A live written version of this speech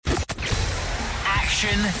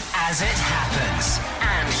action as it happens.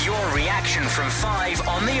 And your reaction from 5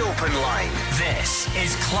 on the open line. This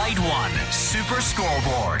is Clyde 1 Super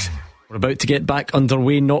Scoreboard. We're about to get back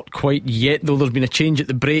underway, not quite yet though. There's been a change at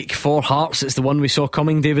the break for Hearts. It's the one we saw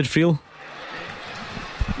coming, David Friel.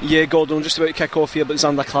 Yeah, Gordon, just about to kick off here, but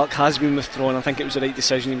Zander Clark has been withdrawn. I think it was the right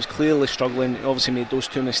decision. He was clearly struggling. He obviously made those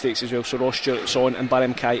 2 mistakes as well. So Ross Stewart's on, and Barry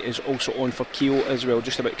Mackay is also on for Keogh as well.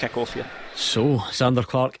 Just about to kick off here. So Zander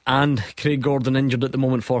Clark and Craig Gordon injured at the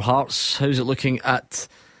moment for Hearts. How's it looking at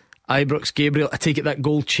Ibrox? Gabriel, I take it that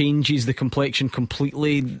goal changes the complexion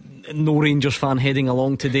completely. No Rangers fan heading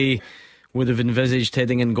along today would have envisaged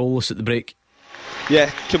heading in goalless at the break.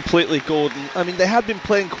 Yeah, completely, Gordon. I mean, they had been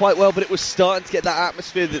playing quite well, but it was starting to get that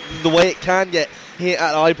atmosphere the way it can get here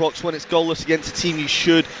at Ibrox when it's goalless against a team you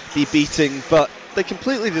should be beating. But they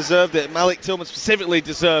completely deserved it. Malik Tillman specifically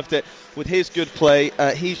deserved it with his good play.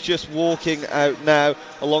 He's just walking out now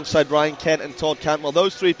alongside Ryan Kent and Todd Cantwell.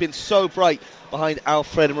 Those three have been so bright behind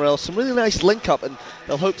Alfredo Morelos. Some really nice link up, and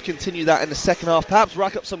they'll hope to continue that in the second half, perhaps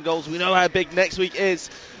rack up some goals. We know how big next week is,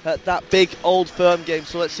 that big Old Firm game,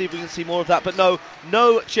 so let's see if we can see more of that. But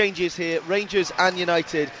no changes here. Rangers and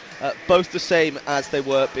United both the same as they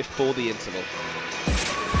were before the interval.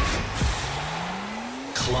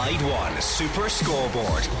 Clyde 1 Super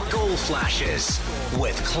Scoreboard. Goal flashes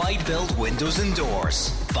with Clyde Built Windows and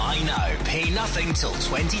Doors. Buy now, pay nothing till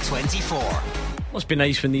 2024. Must be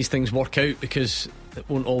nice when these things work out, because it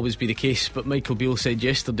won't always be the case. But Michael Beale said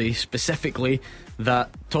yesterday specifically that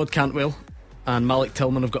Todd Cantwell and Malik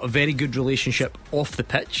Tillman have got a very good relationship off the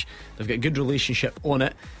pitch. They've got a good relationship on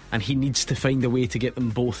it, and he needs to find a way to get them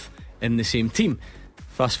both in the same team.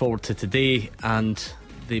 Fast forward to today, and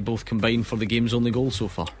they both combined for the game's only goal so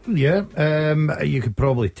far. Yeah, you could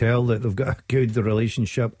probably tell that they've got a good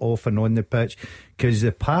relationship off and on the pitch, because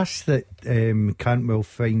the pass that Cantwell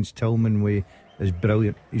finds Tillman with is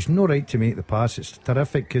brilliant. He's no right to make the pass. It's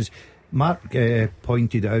terrific, because Mark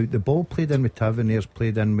pointed out the ball played in with Tavernier's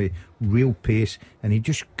played in with real pace, and he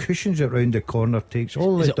just cushions it round the corner, takes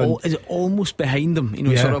all is it is it almost behind him? You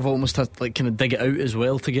know, yeah. Sort of almost has to kind of dig it out as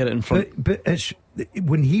well to get it in front. But it's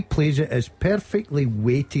when he plays it's perfectly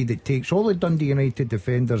weighted. It takes all the Dundee United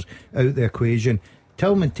defenders out the equation.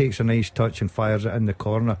 Tillman takes a nice touch and fires it in the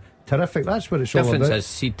corner. Terrific. That's what it's all about. Difference is,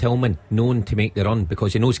 see Tillman known to make the run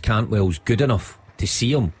because he knows Cantwell's good enough to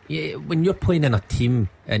see him. Yeah, when you're playing in a team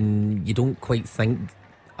and you don't quite think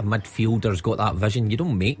a midfielder's got that vision, you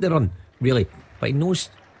don't make the run really. But he knows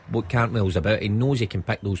what Cantwell's about. He knows he can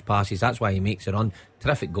pick those passes. That's why he makes the run.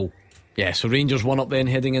 Terrific goal. Yeah, so Rangers 1 up then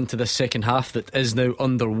heading into the second half that is now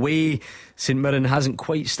underway. St Mirren hasn't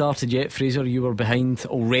quite started yet. Fraser, you were behind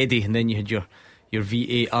already, and then you had your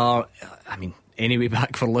VAR. I mean, anyway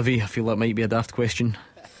back for Livy? I feel that might be a daft question.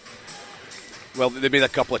 Well, they made a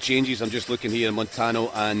couple of changes. I'm just looking here, Montano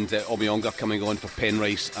and Omiyonga coming on for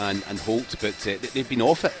Penrice and Holt, but they've been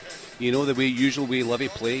off it. You know, the usual way Livy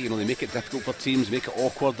play, you know, they make it difficult for teams, make it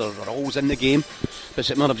awkward, they're always in the game. But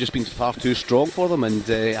St Mirren have just been far too strong for them, and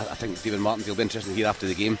I think David Martin will be interested to hear after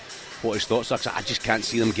the game what his thoughts are, because I just can't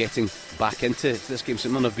see them getting back into this game.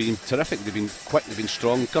 St Mirren have been terrific, they've been quick, they've been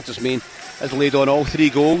strong. Curtis Main has laid on all 3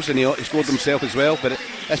 goals, and he scored himself as well, but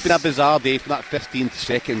it's been a bizarre day from that 15th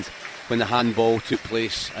second when the handball took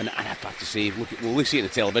place, and I have to say, we'll see it on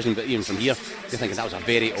the television, but even from here, you're thinking that was a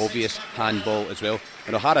very obvious handball as well.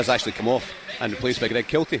 And O'Hara's actually come off and replaced by Greg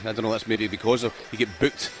Kilty. I don't know, that's maybe because he get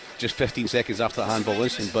booked just 15 seconds after the handball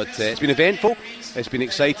incident, but it's been eventful, it's been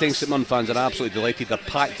exciting. St Mirren fans are absolutely delighted, they're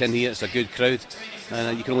packed in here, it's a good crowd,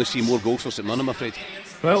 and you can only see more goals for St Mirren, I'm afraid.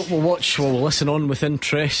 Well, we'll listen on with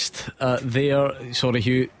interest there. Sorry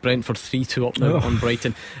Hugh, Brentford 3-2 up now on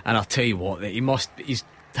Brighton, and I'll tell you what, his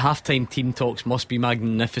half-time team talks must be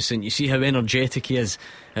magnificent. You see how energetic he is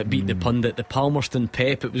at Beat the Pundit. The Palmerston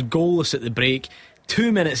Pep, it was goalless at the break,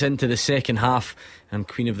 2 minutes into the second half, and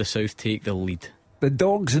Queen of the South take the lead. The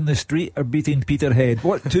dogs in the street are beating Peterhead.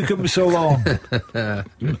 What took him so long?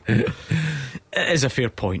 It is a fair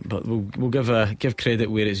point, but we'll give credit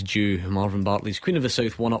where it's due. Marvin Bartley's Queen of the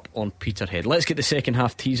South 1 up on Peterhead. Let's get the second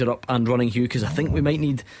half teaser up and running, Hugh, because I think we might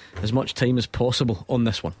need as much time as possible on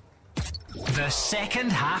this one. The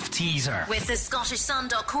second half teaser with the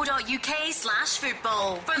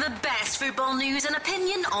scottishsun.co.uk/football for the best football news and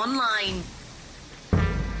opinion online.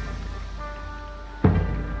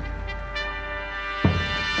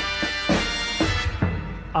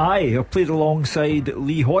 I have played alongside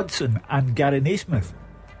Lee Hodson and Gary Naismith.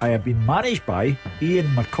 I have been managed by Ian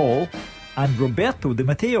McCall and Roberto Di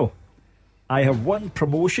Matteo. I have won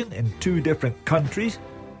promotion in 2 different countries.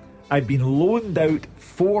 I've been loaned out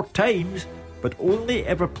 4 times, but only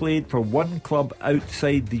ever played for 1 club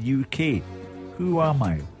outside the UK. Who am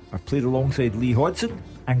I? I've played alongside Lee Hodgson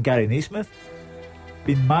and Gary Naismith.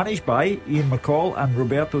 Been managed by Ian McCall and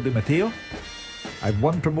Roberto Di Matteo. I've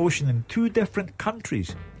won promotion in 2 different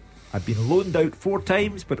countries. I've been loaned out 4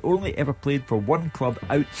 times, but only ever played for one club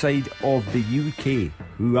outside of the UK.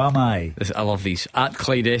 Who am I? I love these. At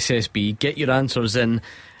Clyde SSB, get your answers in.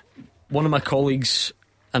 One of my colleagues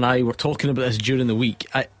and I were talking about this during the week.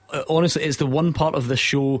 Honestly, it's the one part of the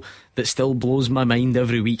show that still blows my mind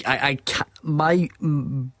every week. I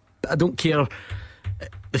don't care.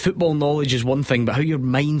 The football knowledge is one thing, but how your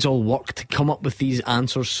minds all work to come up with these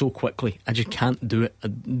answers so quickly, I just can't do it.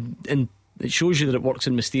 And it shows you that it works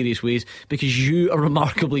in mysterious ways because you are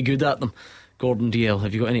remarkably good at them. Gordon DL,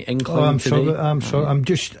 have you got any inkling today? I'm sorry. I'm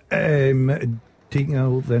just taking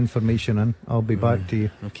all the information in. I'll be back to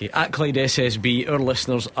you. Okay, at Clyde SSB, our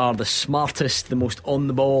listeners are the smartest, the most on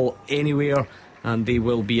the ball anywhere, and they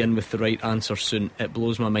will be in with the right answer soon. It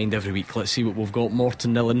blows my mind every week. Let's see what we've got.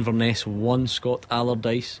 Morton 0, Inverness 1, Scott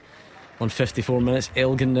Allardyce 154 minutes,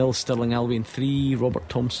 Elgin 0, Stirling Albion 3, Robert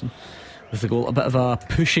Thompson with the goal. A bit of a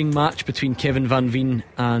pushing match between Kevin Van Veen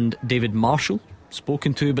and David Marshall,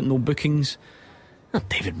 spoken to but no bookings.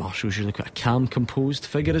 David Marshall's usually quite a calm, composed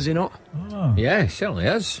figure, is he not? Yeah, he certainly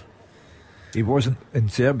is. He wasn't in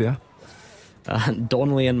Serbia.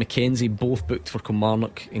 Donnelly and McKenzie both booked for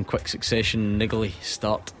Kilmarnock in quick succession. Niggly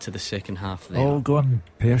start to the second half there. All gone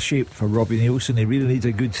pear-shaped for Robbie Nielsen. He really needs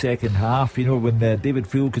a good second half. You know, when David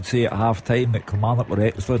Field could say at half time that Kilmarnock were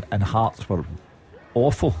excellent and Hearts were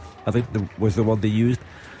awful, I think was the word they used.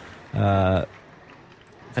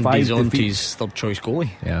 And Dizonti's third choice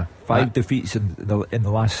goalie. Yeah, 5 defeats in the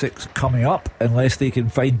last 6 coming up, unless they can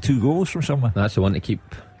find 2 goals from somewhere. That's the one to keep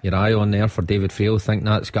your eye on there for David Field. I think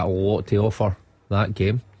that's got a lot to offer that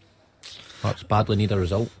game. Hearts badly need a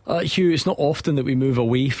result. Hugh, it's not often that we move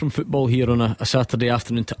away from football here on a Saturday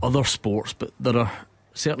afternoon to other sports, but there are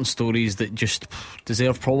certain stories that just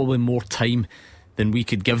deserve probably more time than we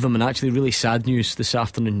could give them. And actually really sad news this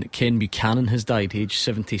afternoon that Ken Buchanan has died, aged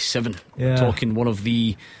 77. Yeah. Talking one of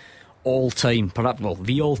the all-time, perhaps, well,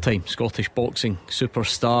 the all-time Scottish boxing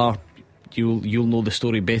superstar. You'll know the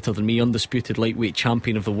story better than me. Undisputed lightweight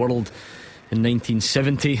champion of the world in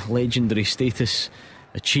 1970. Legendary status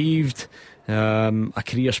achieved. A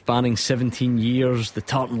career spanning 17 years. The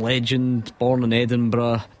tartan legend, born in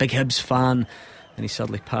Edinburgh, big Hibs fan, and he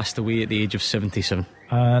sadly passed away at the age of 77.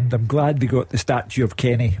 And I'm glad they got the statue of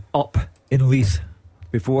Kenny up in Leith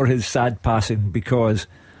before his sad passing, because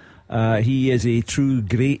he is a true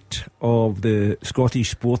great of the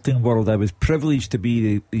Scottish sporting world. I was privileged to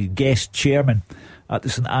be the guest chairman at the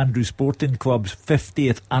St Andrews Sporting Club's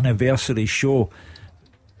 50th anniversary show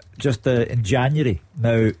just in January.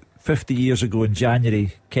 Now, 50 years ago in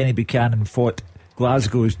January, Kenny Buchanan fought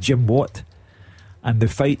Glasgow's Jim Watt, and the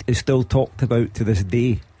fight is still talked about to this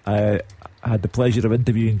day. I had the pleasure of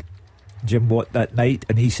interviewing Jim Watt that night,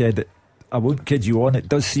 and he said, I won't kid you on, it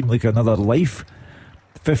does seem like another life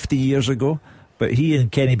 50 years ago. But he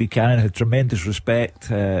and Kenny Buchanan had tremendous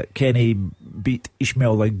respect. Kenny beat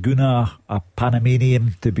Ishmael Laguna, a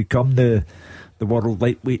Panamanian, to become the world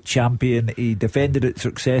lightweight champion. He defended it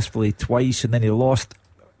successfully twice, and then he lost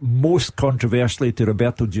most controversially to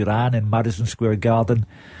Roberto Duran in Madison Square Garden.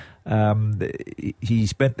 He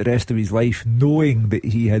spent the rest of his life knowing that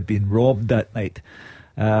he had been robbed that night.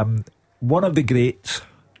 One of the greats,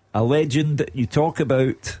 a legend. You talk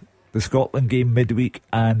about the Scotland game midweek,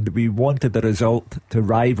 and we wanted the result to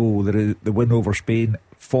rival the win over Spain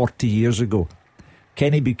 40 years ago.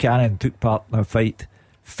 Kenny Buchanan took part in a fight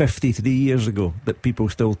 53 years ago that people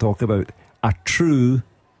still talk about. A true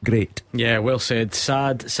great. Yeah, well said.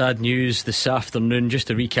 Sad news this afternoon. Just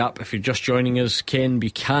to recap, if you're just joining us, Ken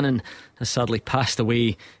Buchanan has sadly passed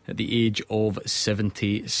away at the age of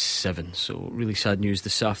 77. So really sad news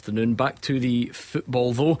this afternoon. Back to the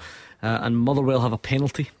football though, and Motherwell have a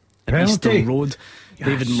penalty at Easter Road. Yes.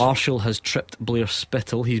 David Marshall has tripped Blair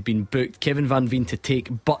Spittle. He's been booked. Kevin Van Veen to take,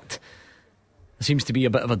 but there seems to be a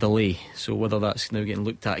bit of a delay. So whether that's now getting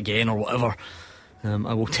looked at again or whatever,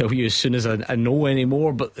 I will tell you as soon as I know any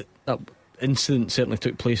more. But that incident certainly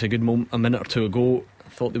took place a minute or two ago. I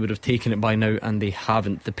thought they would have taken it by now, and they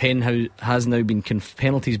haven't. The pen has now been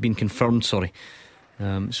penalty's been confirmed. So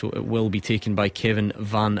it will be taken by Kevin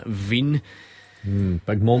Van Veen.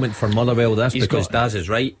 Big moment for Motherwell this, because Daz is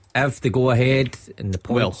right. If they go ahead in the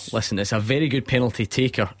points, well, listen, it's a very good penalty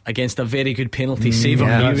taker against a very good penalty saver.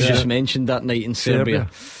 He was just mentioned that night in Serbia.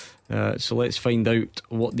 So let's find out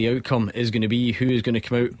what the outcome is going to be. Who is going to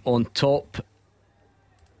come out on top?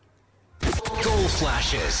 Goal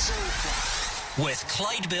flashes with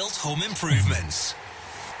Clyde Built Home Improvements.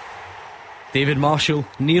 David Marshall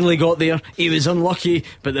nearly got there. He was unlucky,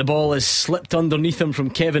 but the ball has slipped underneath him from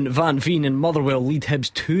Kevin Van Veen, and Motherwell lead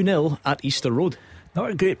Hibs 2-0 at Easter Road.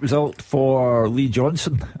 Not a great result for Lee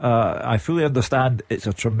Johnson. I fully understand it's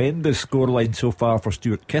a tremendous scoreline so far for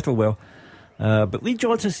Stuart Kettlewell, but Lee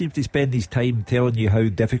Johnson seems to spend his time telling you how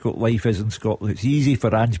difficult life is in Scotland. It's easy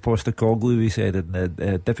for Ange Postecoglou, he said,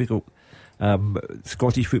 and difficult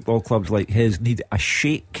Scottish football clubs like his need a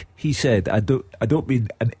shake. He said, I don't mean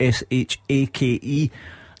an SHAKE.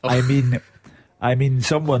 I mean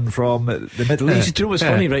someone from the Middle East. Do you know what's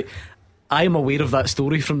funny, right? I'm aware of that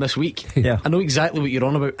story from this week. Yeah. I know exactly what you're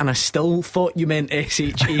on about, and I still thought you meant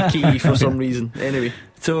SHAKE for some reason. Anyway,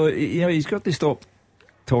 so he's got to stop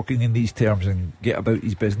talking in these terms and get about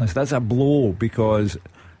his business. That's a blow, because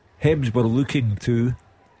Hibs were looking to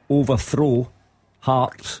overthrow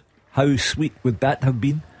Hearts. How sweet would that have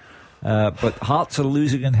been? But Hearts are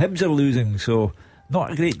losing and Hibs are losing, so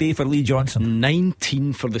not a great day for Lee Johnson.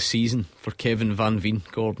 19 for the season for Kevin Van Veen,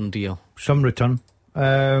 Gordon DL. Some return.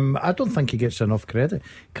 I don't think he gets enough credit.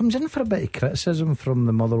 Comes in for a bit of criticism from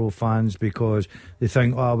the Motherwell fans because they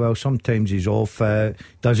think, oh well, sometimes he's off it,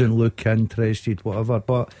 doesn't look interested, whatever.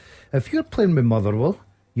 But if you're playing with Motherwell,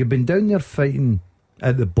 you've been down there fighting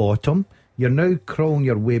at the bottom, you're now crawling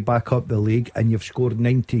your way back up the league, and you've scored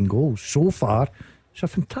 19 goals so far. It's a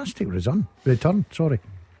fantastic return.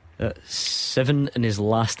 7 in his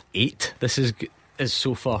last 8. This is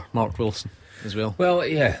so far Mark Wilson as well. Well,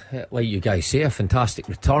 yeah, like you guys say, a fantastic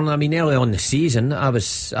return. I mean, early on the season, I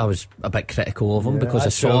was a bit critical of him because I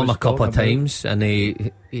saw him a couple of times, and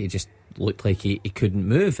he just looked like he couldn't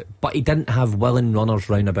move. But he didn't have willing runners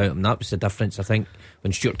round about him. That was the difference, I think.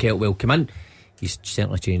 When Stuart Kettlewell came in, he's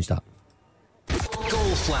certainly changed that.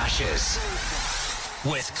 Goal flashes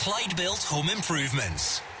with Clyde Built Home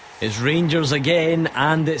Improvements. It's Rangers again,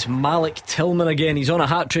 and it's Malik Tillman again. He's on a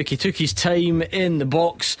hat-trick. He took his time in the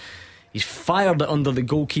box. He's fired it under the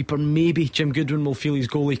goalkeeper. Maybe Jim Goodwin will feel his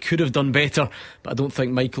goalie could have done better, but I don't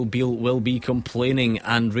think Michael Beale will be complaining.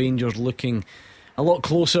 And Rangers looking a lot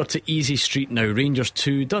closer to easy street now. Rangers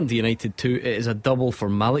 2, Dundee United 2. It is a double for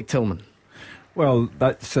Malik Tillman. Well,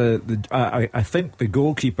 that's I think the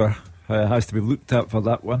goalkeeper has to be looked at for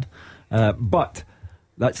that one, but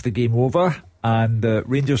that's the game over, and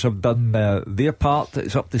Rangers have done their part.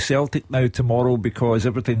 It's up to Celtic now tomorrow, because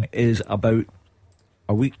everything is about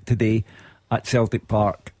a week today at Celtic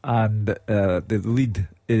Park, and the lead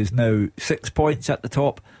is now 6 points at the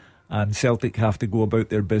top, and Celtic have to go about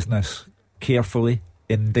their business carefully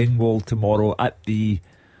in Dingwall tomorrow at the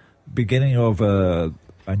beginning of a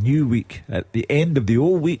new week. At the end of the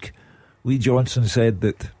old week, Lee Johnson said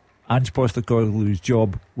that Ange Postecoglou's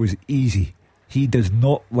job was easy. He does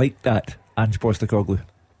not like that, Ange Postecoglou.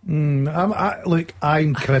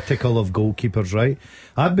 I'm critical of goalkeepers, right?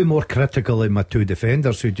 I'd be more critical of my two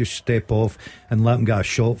defenders who just step off and let him get a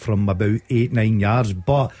shot from about 8-9 yards.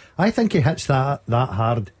 But I think he hits that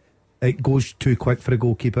hard, it goes too quick for a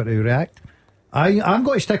goalkeeper to react. I'm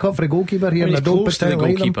going to stick up for a goalkeeper here. I mean, and I don't close to the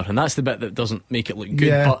goalkeeper, like, and that's the bit that doesn't make it look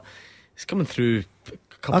good. But it's coming through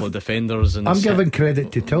a couple of defenders, and I'm giving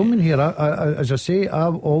credit to Tillman here. As I say,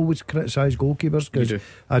 I've always criticised goalkeepers because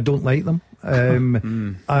I don't like them,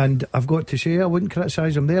 and I've got to say I wouldn't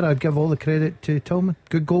criticise him there. I'd give all the credit to Tillman.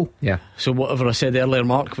 Good goal. Yeah. So whatever I said earlier,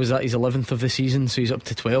 Mark, was that his 11th of the season, so he's up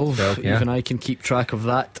to 12. Even I can keep track of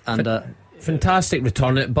that. And fantastic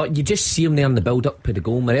return, but you just see him there in the build up to the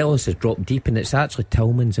goal. Morelos has dropped deep, and it's actually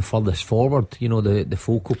Tillman's the furthest forward, the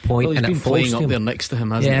focal point. Well, he's been playing up there next to him,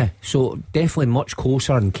 hasn't he? Yeah, so definitely much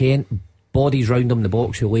closer, and Kent, bodies round him in the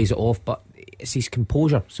box, who lays it off. But it's his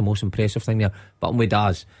composure, it's the most impressive thing there. But with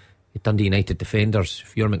Daz, Dundee United defenders,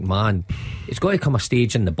 if you're McMahon, it's got to come a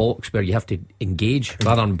stage in the box where you have to engage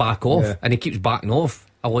rather than back off, and he keeps backing off,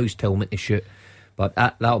 allows Tillman to shoot. But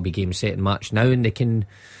that'll be game, set and match now, and they can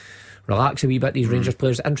relax a wee bit, these Rangers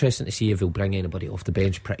players. Interesting to see if he'll bring anybody off the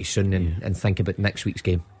bench pretty soon and think about next week's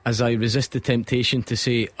game. As I resist the temptation to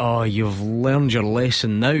say, oh, you've learned your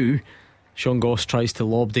lesson now, Sean Goss tries to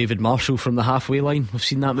lob David Marshall from the halfway line. We've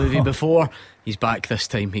seen that movie before. He's back this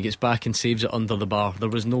time. He gets back and saves it under the bar. There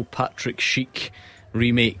was no Patrick Schick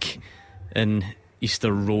remake in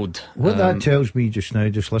Easter Road. What that tells me just now,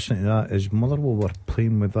 just listening to that, is Motherwell were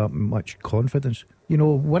playing with that much confidence.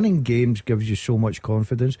 Winning games gives you so much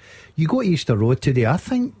confidence. You go to Easter Road today, I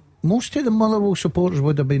think most of the Motherwell supporters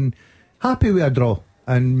would have been happy with a draw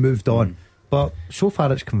and moved on. But so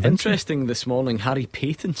far it's convincing. Interesting this morning, Harry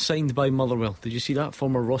Payton signed by Motherwell. Did you see that?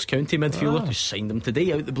 Former Ross County midfielder just signed him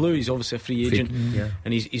today out the blue. He's obviously a free agent,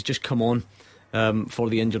 and he's just come on for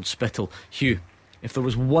the injured Spittle. Hugh, if there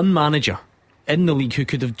was one manager in the league who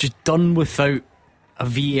could have just done without a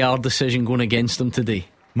VAR decision going against them today?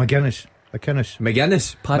 McGuinness.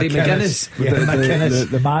 Paddy McGuinness. Yeah, McGuinness.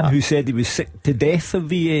 The man who said he was sick to death of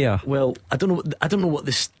VAR. Well, I don't know what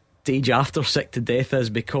the stage after sick to death is,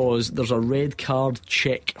 because there's a red card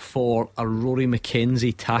check for a Rory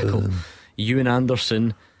McKenzie tackle. Ewan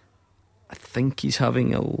Anderson, I think we're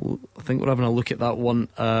having a look at that one.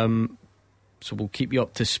 So we'll keep you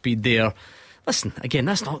up to speed there. Listen, again,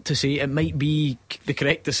 that's not to say it might be the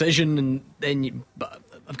correct decision, and then but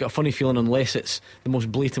I've got a funny feeling unless it's the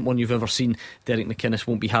most blatant one you've ever seen, Derek McInnes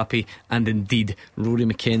won't be happy, and indeed Rory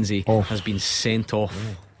McKenzie has been sent off.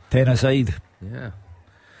 10 aside. Yeah.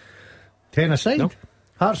 10 aside? No.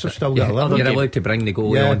 Hearts have still got 11. You're allowed to bring the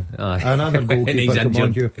goal on. Another goalkeeper. Come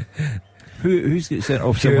on, Hugh. Who's got sent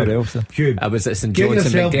off somewhere else then? Hugh, I was at St get John's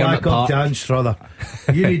yourself and McDermott back up Park. to Anstruther.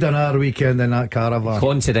 You need another weekend in that caravan.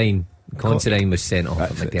 Considine was sent off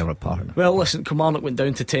at McDermott Park. Well, listen, Kilmarnock went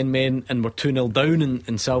down to 10 men and were 2-0 down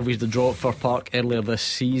and salvaged the draw at Fir Park earlier this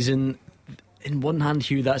season. In one hand,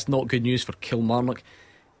 Hugh, that's not good news for Kilmarnock.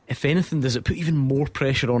 If anything, does it put even more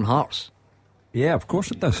pressure on Hearts? Yeah, of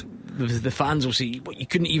course it does. The fans will see, you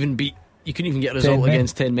couldn't even get a result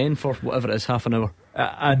against 10 men for whatever it is, half an hour.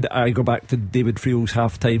 And I go back to David Friel's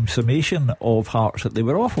half-time summation of Hearts that they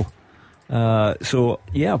were awful. So,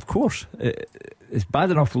 yeah, of course. It's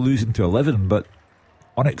bad enough losing to 11, but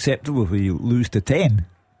unacceptable if you lose to 10.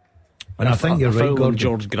 And I think you're right, Gordon.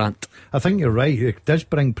 George Grant. I think you're right. It does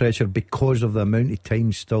bring pressure because of the amount of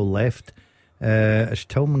time still left. As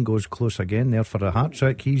Tillman goes close again there for a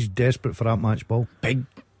hat-trick, he's desperate for that match ball. Big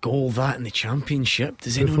goal that in the Championship.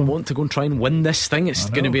 Does anyone want to go and try and win this thing? It's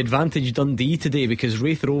going to be advantage Dundee today, because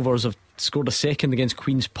Wraith Rovers have scored a second against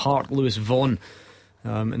Queen's Park. Lewis Vaughan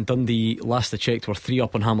and Dundee, last I checked, were 3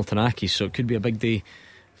 up on Hamilton Accies, so it could be a big day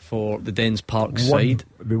for the Dens Park side.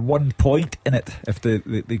 There'd be 1 point in it if the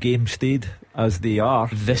game stayed as they are.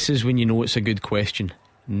 This is when you know it's a good question.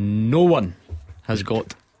 No one has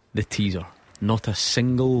got the teaser. Not a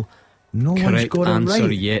single correct answer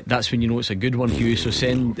right yet. That's when you know it's a good one, Hugh. So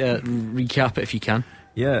recap it if you can.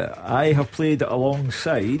 Yeah, I have played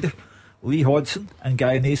alongside Lee Hodson and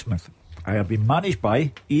Guy Naismith. I have been managed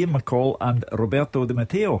by Ian McCall and Roberto Di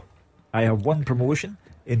Matteo. I have won promotion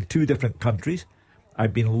in 2 different countries.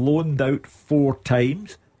 I've been loaned out 4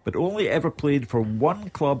 times, but only ever played for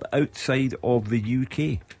 1 club outside of the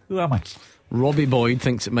UK. Who am I? Robbie Boyd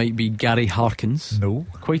thinks it might be Gary Harkins. No.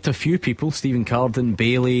 Quite a few people, Stephen Carden,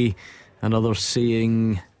 Bailey, and others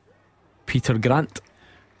saying Peter Grant.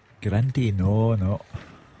 Granty, no.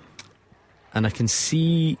 And I can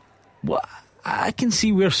see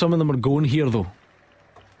where some of them are going here, though,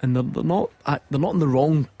 and they're not on the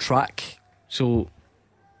wrong track. So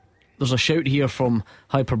there's a shout here from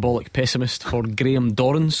Hyperbolic Pessimist for Graham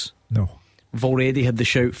Dorrans. No. I've already had the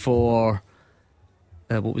shout for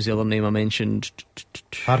what was the other name I mentioned?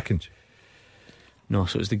 Harkins. No,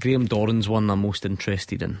 so it's the Graham Dorrans one I'm most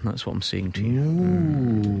interested in. That's what I'm saying to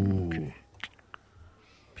you. Okay.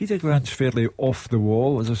 Peter Grant's fairly off the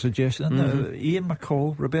wall as a suggestion. Ian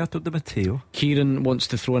McCall, Roberto Di Matteo. Kieran wants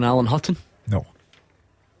to throw in Alan Hutton. No.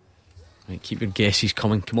 Right, keep your guesses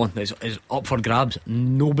coming. Come on, it's up for grabs.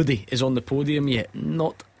 Nobody is on the podium yet.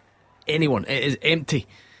 Not anyone. It is empty.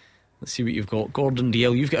 Let's see what you've got. Gordon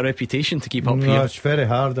Dalziel, you've got a reputation to keep up here. No, it's very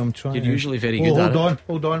hard. I'm trying. You're usually very good at it.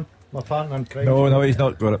 Hold on. My partner in crime. No, he's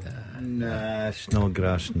not got it. Nah, it's not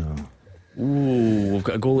grass, no. Ooh, we've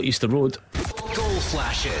got a goal at Easter Road. Goal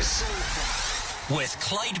flashes with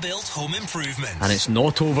Clyde Built Home Improvements. And it's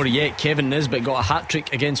not over yet. Kevin Nisbet got a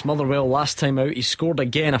hat-trick against Motherwell last time out. He scored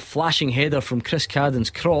again, a flashing header from Chris Cadden's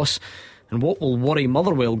cross. And what will worry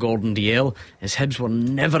Motherwell, Gordon Dalziel, is Hibs were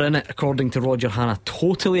never in it, according to Roger Hanna.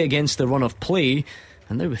 Totally against the run of play.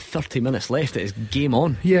 And now with 30 minutes left, it is game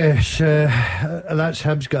on. Yes, that's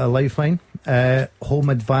Hibs got a lifeline. Home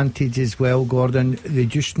advantage as well, Gordon. They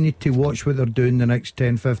just need to watch what they're doing the next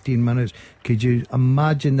 10-15 minutes. Could you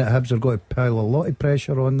imagine that Hibs are going to pile a lot of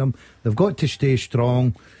pressure on them? They've got to stay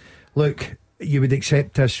strong. Look, you would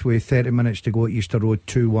accept this with 30 minutes to go at Easter Road,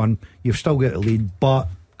 2-1. You've still got the lead, but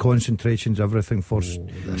concentration's everything for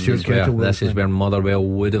This is where Motherwell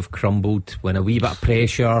would have crumbled when a wee bit of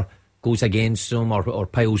pressure goes against them or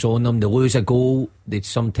piles on them. They lose a goal, they'd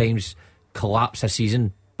sometimes collapse a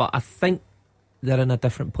season. But I think they're in a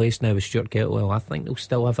different place now with Stuart Kettlewell. I think they'll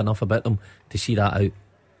still have enough about them to see that out.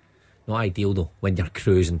 Not ideal though when you're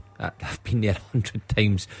cruising. I've been there 100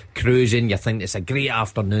 times. Cruising, you think it's a great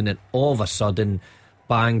afternoon, and all of a sudden,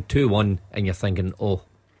 bang, 2-1, and you're thinking, oh,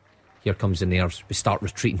 here comes the nerves. We start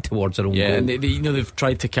retreating towards our own goal. And they've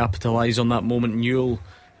tried to capitalise on that moment. Newell,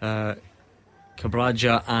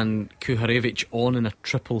 Kabraja and Kuharevich on in a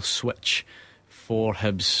triple switch for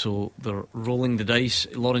Hibs, so they're rolling the dice.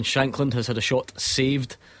 Lawrence Shankland has had a shot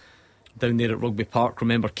saved down there at Rugby Park.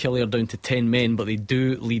 Remember, Killie are down to 10 men, but they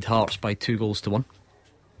do lead Hearts by 2-1.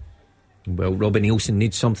 Well, Robbie Nielsen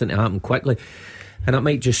needs something to happen quickly, and it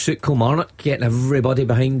might just suit Kilmarnock, getting everybody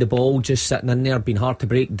behind the ball, just sitting in there, being hard to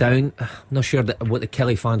break down. I'm not sure what the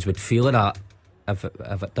Killie fans would feel of that if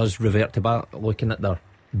it does revert to back, looking at their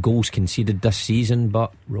goals conceded this season.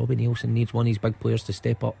 But Robbie Nielsen needs one of his big players to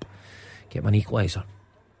step up, get an equaliser.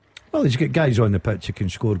 Well, he's got guys on the pitch that can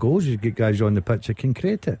score goals, he's got guys on the pitch that can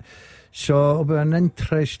create it. So it'll be an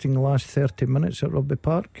interesting last 30 minutes at Rugby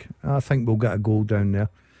Park. I think we'll get a goal down there.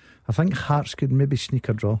 I think Hearts could maybe sneak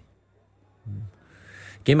a draw.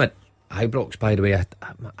 Game at Ibrox, by the way,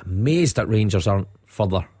 I'm amazed that Rangers aren't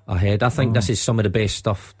further ahead. I think this is some of the best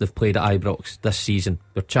stuff they've played at Ibrox this season.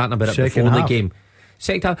 We're chatting about it Second before half. the game.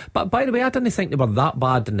 Second half. But by the way, I didn't think they were that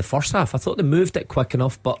bad in the first half. I thought they moved it quick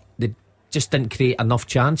enough, but they just didn't create enough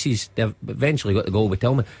chances. They've eventually got the goal with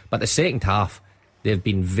Tillman. But the second half, they've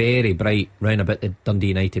been very bright round about the Dundee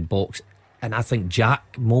United box. And I think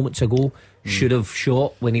Jack, moments ago, should have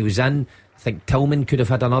shot when he was in. I think Tillman could have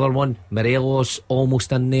had another one. Morelos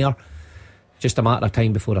almost in there. Just a matter of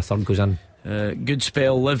time before a third goes in. Good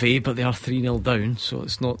spell, Livy, but they are 3-0 down, so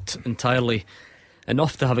it's not entirely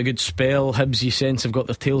enough to have a good spell. Hibs, you sense, have got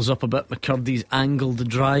their tails up a bit. McCurdy's angled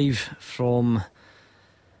drive from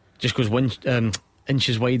just goes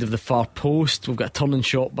inches wide of the far post. We've got a turning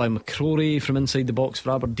shot by McCrory from inside the box for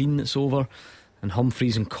Aberdeen. It's over. And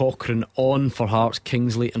Humphreys and Cochrane on for Hearts.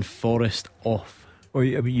 Kingsley and Forrest off. Well,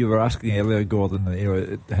 I mean, you were asking earlier,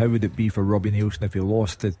 Gordon, how would it be for Robbie Nielsen if he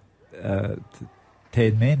lost to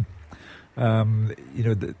 10 men?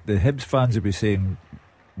 The Hibs fans would be saying,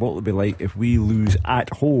 what would it be like if we lose at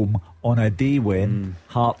home on a day when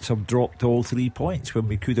Hearts have dropped all 3 points, when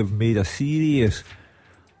we could have made a serious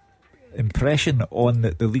impression on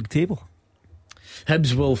the league table?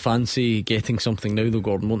 Hibs will fancy getting something now though,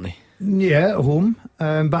 Gordon, won't they? Yeah, at home.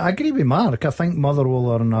 But I agree with Mark. I think Motherwell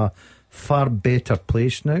are in a far better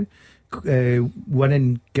place now.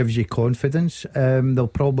 Winning gives you confidence. They'll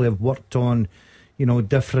probably have worked on,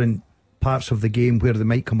 different parts of the game where they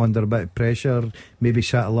might come under a bit of pressure, maybe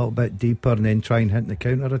sit a little bit deeper and then try and hit the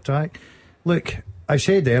counter attack. Look, I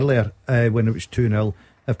said earlier when it was 2-0,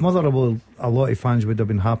 if Motherwell, a lot of fans would have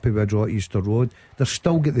been happy with a draw at Easter Road. They've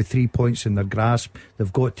still got the 3 points in their grasp.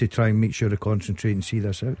 They've got to try and make sure they concentrate and see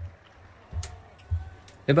this out.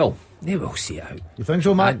 They will see it out. You think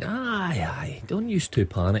so, Matt? Aye. Don't use to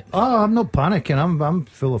panic. Oh, I'm not panicking. I'm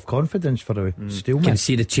full of confidence for a stalemate. You can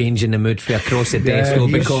see the change in the mood for across the desk though,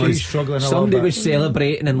 because somebody was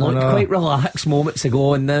celebrating and looked quite relaxed moments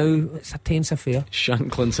ago, and now it's a tense affair.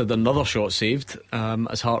 Shankland's had another shot saved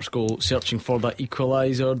as Hearts go searching for that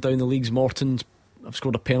equaliser down the leagues. Morton's have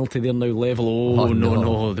scored a penalty there now, level. Oh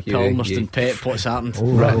no, the Palmerston Pep, what's happened?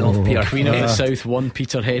 Written off Peter. Queen of the South 1,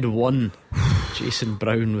 Peterhead 1. Jason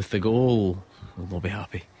Brown with the goal. They'll be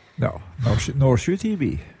happy. No, nor should he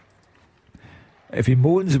be. If he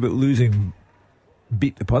moans about losing,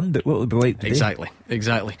 beat the pundit, what will it be like today?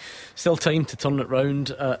 Exactly. Still time to turn it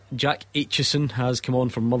round. Jack Aitchison has come on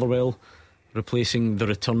from Motherwell, replacing the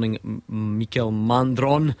returning Mikel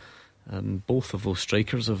Mandron. Both of those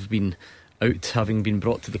strikers have been out, having been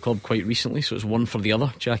brought to the club quite recently, so it's one for the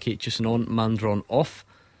other. Jack Aitchison on, Mandron off.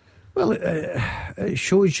 Well, it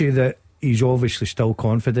shows you that he's obviously still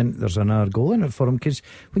confident there's another goal in it for him, because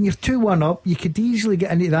when you're 2-1 up, you could easily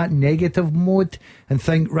get into that negative mode and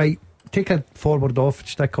think, right, take a forward off,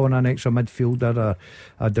 stick on an extra midfielder or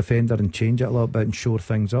a defender and change it a little bit and shore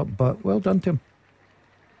things up. But well done to him.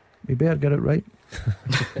 We better get it right.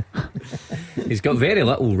 He's got very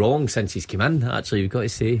little wrong since he's come in, actually, you've got to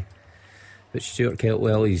say. But Stuart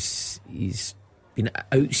Keltwell, he's been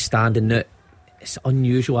outstanding now. It's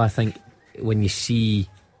unusual, I think, when you see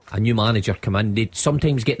a new manager come in. They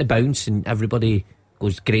sometimes get the bounce and everybody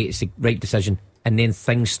goes, great, it's the right decision, and then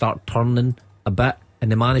things start turning a bit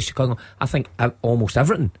and they manage to come. I think almost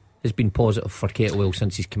everything has been positive for Kettlewell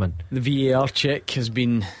since he's come in. The VAR check has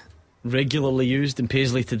been regularly used in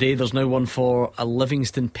Paisley today. There's now one for a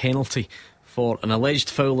Livingston penalty for an alleged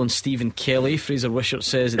foul on Stephen Kelly. Fraser Wishart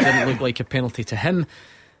says it didn't look like a penalty to him,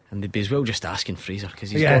 and they'd be as well just asking Fraser, because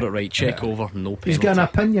he's got it right. Check over, no penalty. He's got an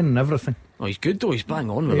opinion and everything. Oh, he's good though, he's bang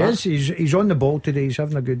on with that. He's on the ball today, he's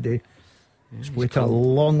having a good day. He's waited a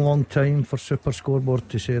long time for Super Scoreboard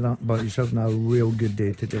to say that, but he's having a real good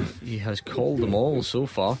day today. He has called them all so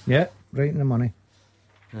far. Yeah, right in the money.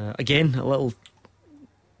 Again, a little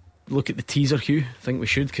look at the teaser, Hugh. I think we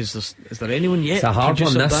should, because is there anyone yet? It's a hard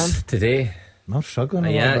one this today. I'm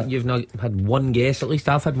struggling. Yeah, you've not had one guess. At least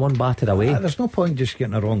I've had one batted away. There's no point just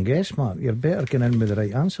getting a wrong guess, Mark. You're better getting in with the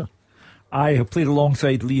right answer. I have played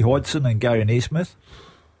alongside Lee Hodson and Gary Naismith.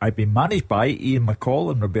 I've been managed by Ian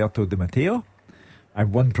McCall and Roberto Di Matteo. I've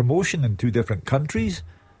won promotion in 2 different countries.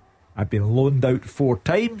 I've been loaned out 4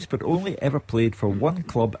 times, but only ever played for one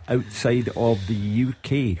club outside of the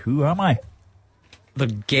UK. Who am I? They're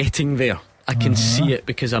getting there. I can see it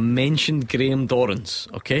because I mentioned Graham Dorrans.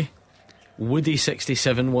 Okay,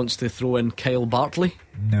 Woody67 wants to throw in Kyle Bartley.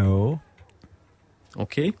 No.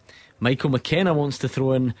 Okay, Michael McKenna wants to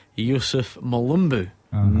throw in Yusuf Malumbu.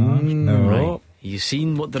 No. Right. You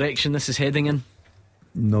seen what direction this is heading in?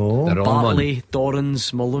 No. They're all Bartley, on.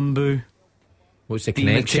 Dorrans, Malumbu. What's the Di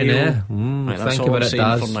connection Matteo. there? Right, that's Think all I'm about it, saying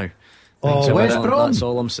Daz. for now. Oh, West Brom.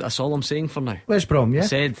 That's all I'm saying for now. West Brom, yeah. I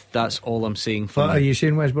said that's all I'm saying for But now. are you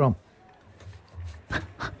saying West Brom?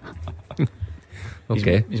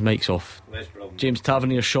 Okay. His mic's off. James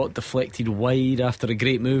Tavernier's shot deflected wide after a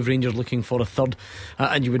great move. Rangers looking for a third,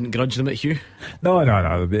 and you wouldn't grudge them it, Hugh? No.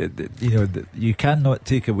 You know, you cannot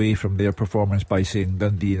take away from their performance by saying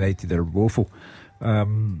Dundee United are woeful.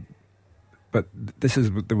 But this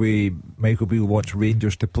is the way Michael Beale wants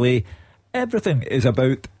Rangers to play. Everything is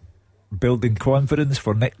about building confidence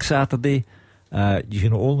for next Saturday. You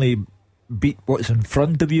can only beat what's in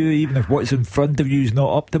front of you, even if what's in front of you is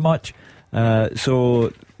not up to much.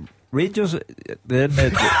 So Rangers, they're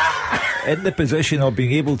in the position of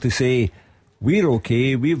being able to say, we're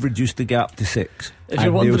okay, we've reduced the gap to 6. If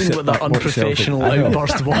you're wondering what that unprofessional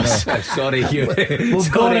outburst was, Sorry, Hugh.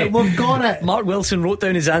 We've got it. Mark Wilson wrote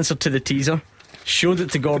down his answer to the teaser, showed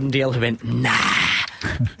it to Gordon Dale, who went, nah.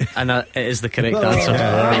 And it is the correct answer.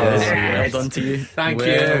 Well done to you. Thank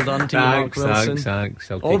well you. Done to you, Mark Wilson. Thanks.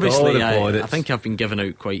 I'll take all Obviously, the I plaudits. think I've been giving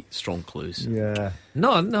out quite strong clues. Yeah.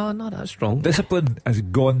 No, not that strong. Discipline has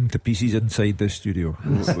gone to pieces inside this studio.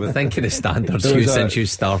 Think of the standards There was since you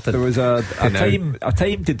started. There was a now.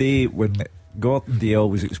 time today when Gordon Dale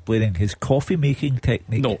was explaining his coffee making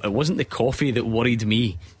technique. No, it wasn't the coffee that worried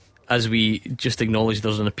me. As we just acknowledged,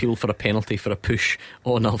 there's an appeal for a penalty for a push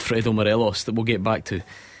on Alfredo Morelos that we'll get back to.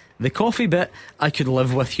 The coffee bit I could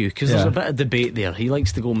live with, you, because there's a bit of debate there. He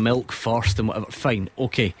likes to go milk first and whatever. Fine,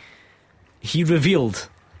 okay. He revealed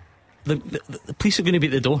the police are going to be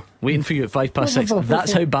at the door waiting for you at 6:05.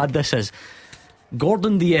 That's how bad this is.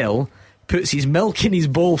 Gordon Dale puts his milk in his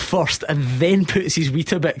bowl first and then puts his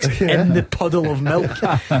Weetabix in the puddle of milk.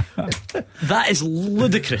 That is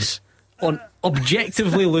ludicrous.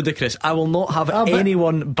 Objectively ludicrous. I will not have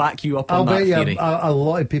anyone back you up on that theory. A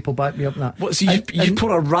lot of people back me up on that. What, so you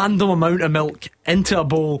pour a random amount of milk into a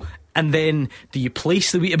bowl, and then do you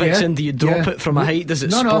place the Weetabix in? Do you drop it from a height? Does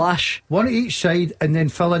it splash? One at each side, and then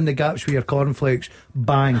fill in the gaps with your cornflakes.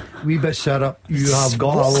 Bang, wee bit syrup. You have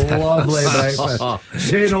got a lovely breakfast.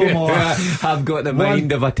 Say no more. I've got the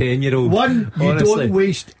mind of a 10-year-old. You don't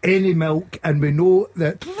waste any milk, and we know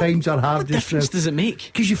that times are hard. What difference does it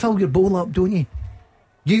make? Because you fill your bowl up, don't you?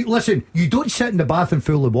 You listen. You don't sit in the bath and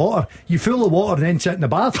fill the water. You fill the water and then sit in the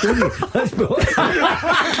bath, don't you? That's Well,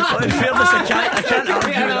 in fairness, I can't argue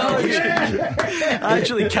with that. I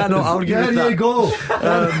actually cannot argue with that. There you go.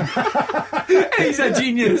 He's a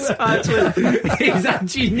genius. Actually, he's a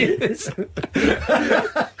genius.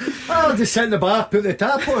 I'll just sit in the bath, put the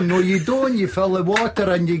tap on. No, you don't. You fill the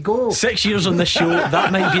water and you go. 6 years on this show,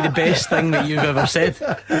 that might be the best thing that you've ever said.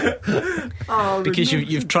 Because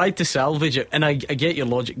you've tried to salvage it, and I get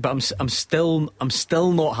your logic, but I'm still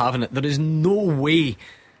not having it. There is no way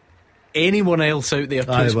anyone else out there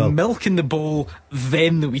puts milk in the bowl,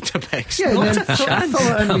 then the Weetabix. Yeah, not and a then chance.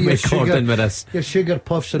 fill it in with with your sugar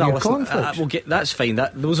puffs and your Listen, cornflakes. that's fine.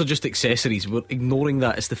 Those are just accessories. We're ignoring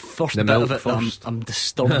that. It's the first bit milk of it first. that I'm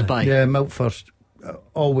disturbed by. Yeah, milk first.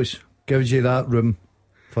 Always gives you that room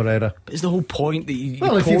for error. But it's the whole point that you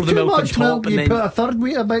Well, if pour you've the too milk on much top milk, and you then put a third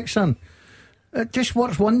Weetabix in. It just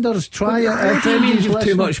works wonders. Try it. What do you mean you've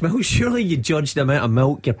too much milk? Surely you judge the amount of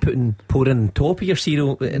milk you're pouring on top of your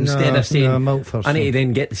cereal instead of saying milk first. I need to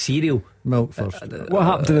then get the cereal. Milk first. What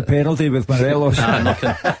happened to the penalty with Morelos?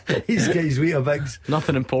 nothing. He's got his Weetabix.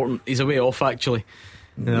 Nothing important. He's away off actually.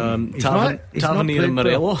 He's not Tavernier and played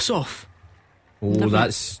Morelos off. Oh,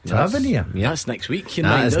 that's Tavernier. Yeah, That's next week.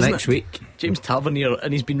 that is isn't next it? week. James Tavernier,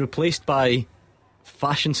 and he's been replaced by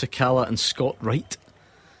Fashion Sakala and Scott Wright.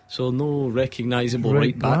 So no recognisable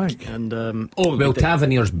right back. And well,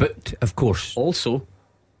 Tavernier's booked, of course. Also,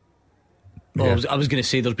 I was going to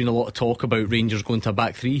say there's been a lot of talk about Rangers going to a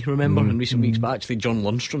back three, remember, in recent weeks, but actually John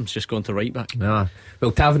Lundstrom's just gone to right back. Yeah.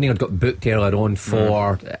 Well, Tavernier got booked earlier on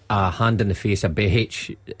for a hand in the face of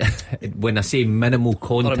Behich. When I say minimal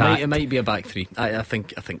contact, Or it might be a back three. I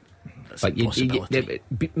think That's but a possibility.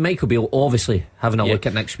 Michael Beale obviously having a look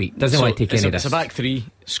at next week. Doesn't want to take any risks. It's a back three.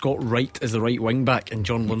 Scott Wright is the right wing back, and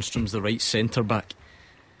John Lundstrom's the right centre back,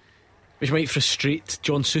 which might frustrate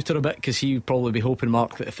John Souttar a bit, because he would probably be hoping,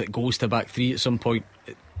 Mark, that if it goes to back three at some point,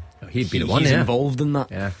 he'd be the one. He's involved in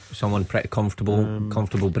that. Yeah, someone pretty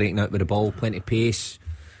comfortable breaking out with the ball, plenty of pace,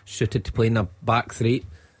 suited to playing a back three.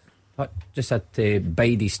 But just had to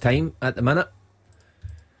bide his time at the minute.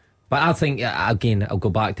 But I think, again, I'll go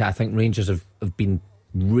back to, I think Rangers have been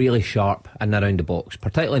really sharp in and around the box,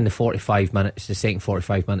 particularly in the 45 minutes, the second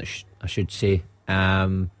 45 minutes, I should say.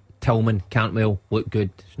 Tillman, Cantwell look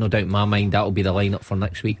good. There's no doubt in my mind that'll be the lineup for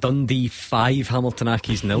next week. Dundee 5, Hamilton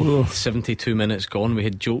Accies 0. 72 minutes gone. We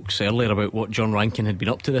had jokes earlier about what John Rankin had been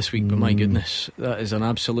up to this week, but my goodness, that is an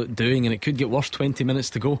absolute doing, and it could get worse. 20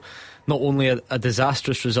 minutes to go. Not only a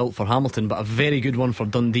disastrous result for Hamilton, but a very good one for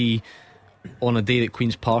Dundee on a day that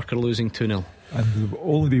Queen's Park are losing 2-0. And there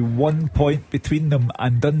will only be 1 point between them,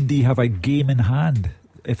 and Dundee have a game in hand.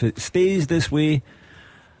 If it stays this way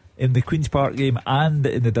in the Queen's Park game and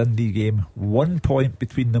in the Dundee game, 1 point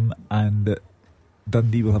between them, and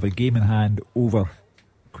Dundee will have a game in hand over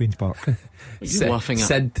Queen's Park. What are you laughing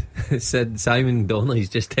at? Sid Simon Donnelly's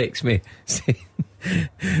just texted me saying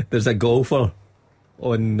there's a golfer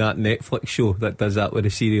on that Netflix show that does that with a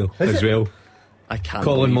cereal as well. I can't.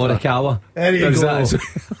 Colin Morikawa. There you go.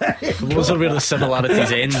 Those are where the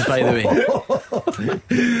similarities end, by the way.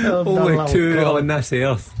 Only two on this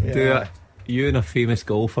earth do it. You and a famous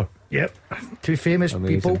golfer. Yep, two famous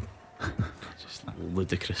people. Just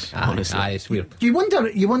ludicrous, honestly. It's weird. You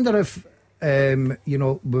wonder if when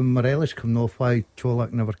Morelos come off, why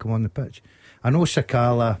Cholak never come on the pitch. I know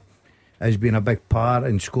Sakala has been a big part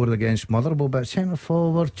and scored against Motherwell, but centre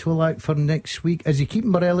forward Cholak for next week. Is he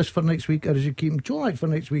keeping Morelos for next week, or is he keeping Cholak for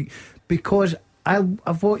next week? Because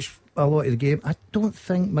I've watched a lot of the game. I don't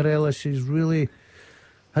think Morelos has really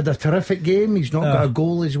had a terrific game. He's not got a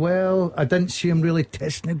goal as well. I didn't see him really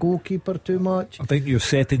testing the goalkeeper too much. I think you're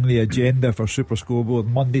setting the agenda for Super Scoreboard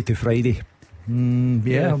Monday to Friday.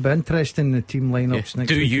 It'll be interesting, the team lineups next week.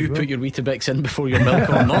 Do you put your Weetabix in before your milk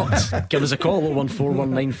or not? Give us a call,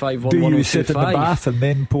 01419511025. Do you sit in the bath and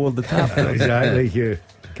then pour the tap? Exactly, Hugh.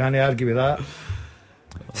 Can't argue with that.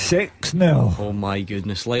 6-0. Oh my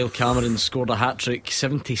goodness. Lyle Cameron scored a hat-trick.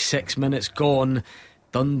 76 minutes gone.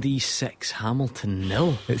 Dundee 6, Hamilton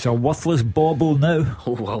 0. It's a worthless bauble now.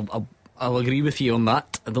 I'll agree with you on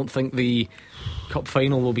that. I don't think the cup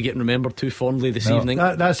final will be getting remembered too fondly this evening.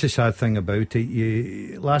 That's the sad thing about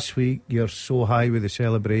it. Last week you're so high with the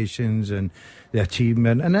celebrations and the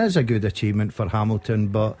achievement, and it is a good achievement for Hamilton,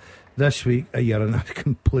 but this week you're in a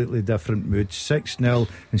completely different mood. 6-0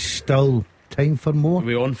 and still time for more. Are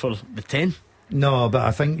we on for the 10? No, but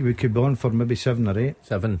I think we could be on for maybe 7 or 8.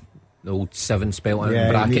 7. The old 7 spelt out in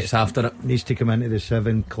brackets after it. Needs to come into the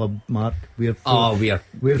 7 club, Mark. We're paid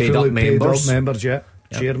up members. Yep.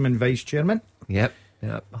 Chairman, vice chairman. Yep.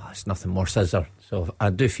 It's nothing worse, is there? So I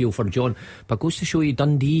do feel for John, but goes to show you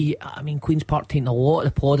Dundee. I mean, Queen's Park taking a lot of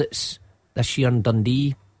the plaudits this year in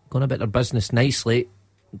Dundee, going about their business nicely.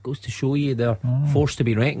 It goes to show you they're forced to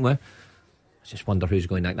be reckoned with. I just wonder who's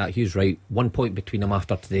going like that. Hugh's right. 1 point between them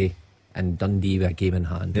after today, and Dundee with a game in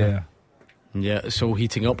hand. Yeah, it's all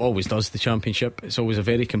heating up. Always does, the Championship. It's always a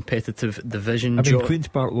very competitive division. I mean, Queen's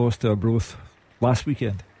Park lost to Arbroath last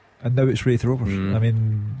weekend, and now it's Wraith Rovers. I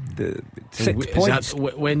mean, 6 points.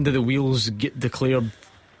 When do the wheels get declared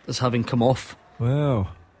as having come off? Well,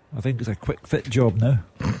 I think it's a quick fit job now.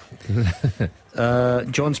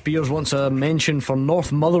 John Spears wants a mention for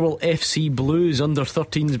North Motherwell FC Blues under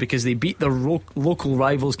 13s because they beat their local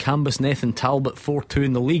rivals Cambusneth and Talbot 4-2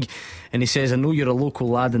 in the league. And he says, I know you're a local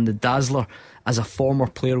lad and the Dazzler as a former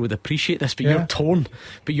player would appreciate this, but you're torn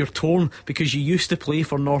because you used to play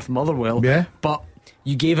for North Motherwell, but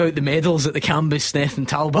you gave out the medals at the Cambusneth and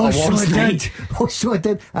Talbot Awards night. So I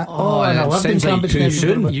did. And I loved in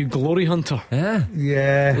Cambusneth. You glory hunter.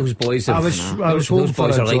 Yeah. Those boys I was those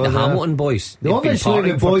boys are like the Hamilton boys.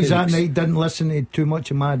 Obviously the boys that night didn't listen to too much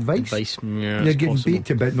of my advice. You're getting beat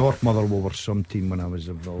to bit. North Motherwell were some team when I was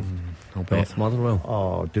involved. North Motherwell.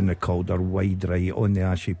 Oh, doing the Calder wide right on the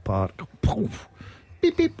Ashy Park.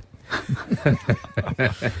 Beep beep.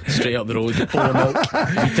 Straight up the road, pour of milk.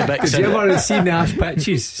 Did you ever see the Ash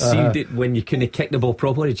pitches? See when you couldn't kick the ball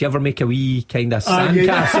properly? Did you ever make a wee kind of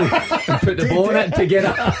sandcastle and put the ball in it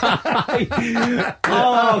together?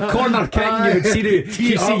 Corner kick, you would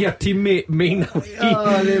see your teammate making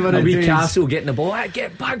a wee castle getting the ball.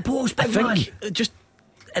 Get back post, big man. Just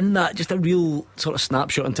in that, just a real sort of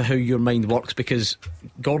snapshot into how your mind works, because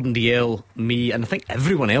Gordon Dalziel, me, and I think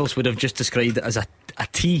everyone else would have just described it as a a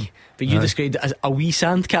T, but you described it as a wee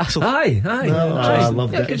sandcastle. Aye. No, I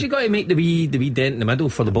loved it. Because you got to make the wee dent in the middle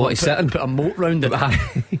for the ball to sit and put a moat round it.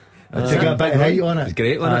 To get a bit of height on it. It's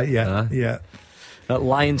great, wasn't it? Yeah.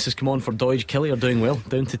 Lions has come on for Doige. Killy are doing well,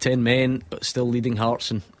 down to 10 men, but still leading Hearts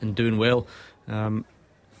and doing well.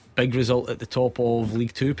 Big result at the top of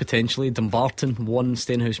League 2 potentially. Dumbarton 1,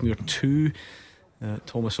 Stenhousemuir 2.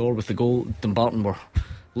 Thomas Orr with the goal. Dumbarton were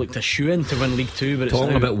looked a shoe in to win League 2, but it's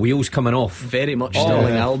talking about wheels coming off. Very much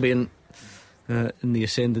Stirling Albion in the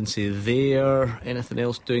ascendancy there. Anything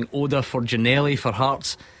else doing? Oda for Ginnelly for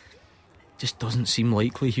Hearts. Just doesn't seem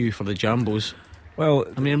likely, Hugh, for the Jambos. Well,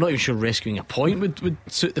 I mean, I'm not even sure rescuing a point would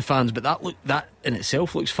suit the fans, but that in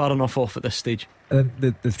itself looks far enough off at this stage.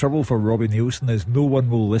 the trouble for Robbie Nielsen is no one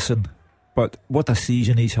will listen. But what a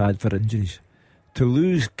season he's had for injuries. To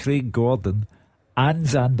lose Craig Gordon and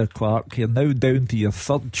Xander Clark, you're now down to your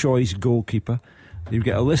third choice goalkeeper. You've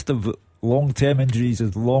got a list of long-term injuries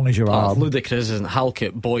as long as your arm. Ludicrous, isn't it?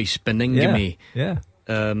 Halkett, Boyce, Beningame,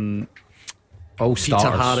 all Peter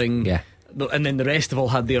starters. Haring, Yeah. and then the rest have all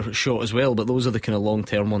had their shot as well, but those are the kind of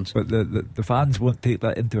long-term ones. But the fans won't take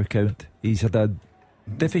that into account. He's had a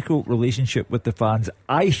difficult relationship with the fans,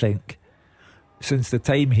 I think, since the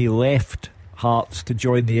time he left Hearts to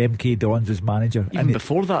join the MK Dons as manager. Even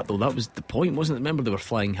before that, though, that was the point, wasn't it? Remember, they were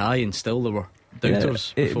flying high and still there were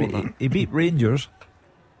doubters before that. He beat Rangers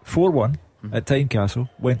 4-1 at Tynecastle,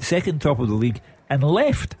 went second top of the league and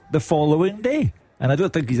left the following day. And I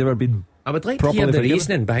don't think he's ever been. I would like to hear the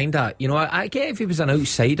reasoning behind that. You know, I get if he was an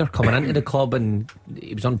outsider coming into the club and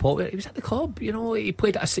he was unpopular. He was at the club, you know, he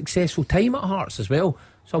played at a successful time at Hearts as well.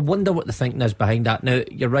 So I wonder what the thinking is behind that. Now,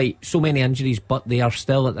 you're right, so many injuries, but they are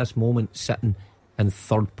still at this moment sitting in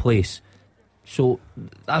third place. So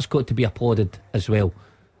that's got to be applauded as well.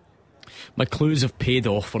 My clues have paid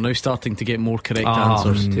off. We're now starting to get more correct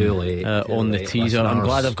answers too late, on the teaser. Listeners. I'm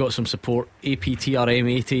glad I've got some support.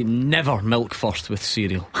 APTRM80, never milk first with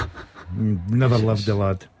cereal. Never loved the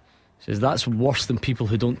lad. Says that's worse than people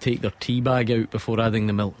who don't take their tea bag out before adding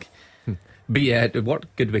the milk. But yeah, it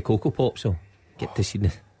worked good with Cocoa Pops, so get to see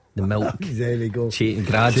the milk there you go.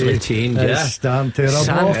 gradually change.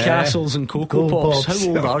 Sandcastles and Cocoa Pops. How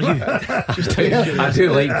old are you? I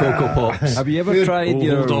do like Cocoa Pops. Have you ever tried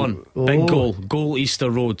your... Hold on. Big goal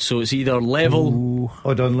Easter Road. So it's either level.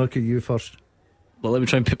 Hold on, look at you first. Well, let me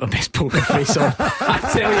try and put my best poker face on.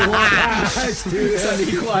 I tell you what, it's an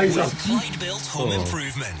equaliser. Clyde built home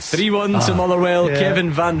improvements. 3-1 to Motherwell.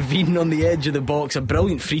 Kevin Van Veen on the edge of the box. A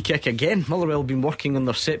brilliant free kick again. Motherwell been working on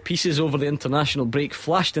their set pieces over the international break.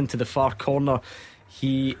 Flashed into the far corner.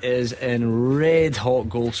 He is in red hot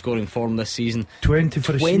goal scoring form this season. 20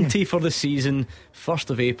 for the season.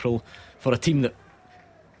 1st of April for a team that,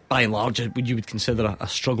 by and large, you would consider a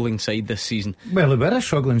struggling side this season. Well, they were a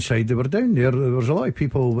struggling side. They were down there. There was a lot of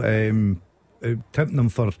people tipping them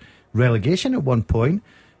for relegation at one point.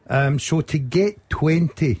 So to get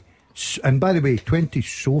 20, and by the way, 20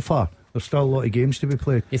 so far, there's still a lot of games to be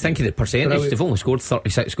played. You think of the percentage, they've only scored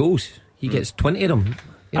 36 goals. He gets 20 of them.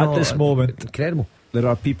 At this moment, incredible. There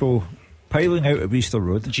are people piling out of Easter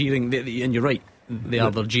Road. Jeering, and you're right,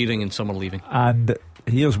 they're jeering and some are leaving. And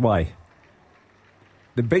here's why.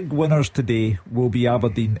 The big winners today will be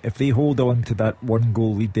Aberdeen if they hold on to that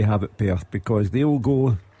 1-goal lead they have at Perth, because they will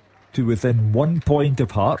go to within 1 point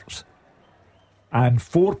of Hearts and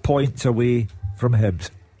 4 points away from Hibs.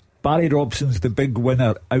 Barry Robson's the big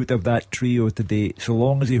winner out of that trio today, so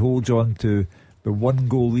long as he holds on to the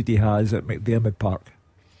 1-goal lead he has at McDiarmid Park.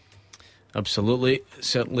 Absolutely,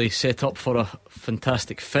 certainly set up for a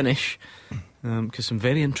fantastic finish. Because some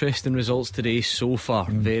very interesting results today so far.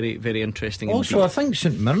 Very, very interesting. Also, indeed. I think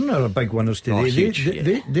St Mirren are big winners today.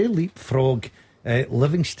 They leapfrog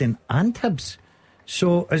Livingston and Hibs.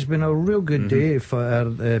 So it's been a real good day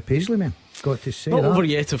for Paisley men. Got to say Not that. over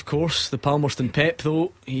yet, of course. The Palmerston Pep,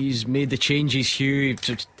 though, he's made the changes. Hugh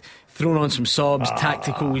thrown on some subs,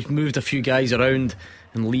 tactical. We've moved a few guys around,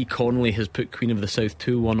 and Lee Connolly has put Queen of the South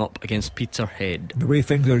 2-1 up against Peterhead. The way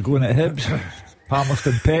things are going at Hibs.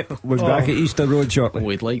 Palmerston Pep was back at Easter Road shortly.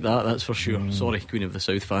 We'd like that's for sure. Sorry, Queen of the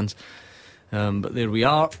South fans. But there we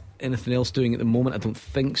are. Anything else doing at the moment? I don't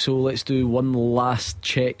think so. Let's do one last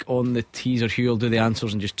check on the teaser. Hugh will do the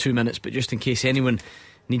answers in just 2 minutes, but just in case anyone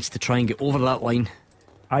needs to try and get over that line.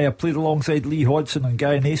 I have played alongside Lee Hodson and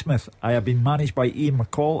Gary Naismith. I have been managed by Ian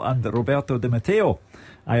McCall and Roberto Di Matteo.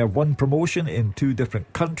 I have won promotion in 2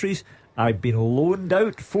 different countries. I've been loaned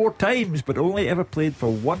out 4 times, but only ever played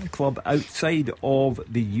for 1 club outside of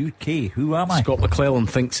the UK. Who am I? Scott McClellan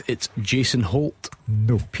thinks it's Jason Holt.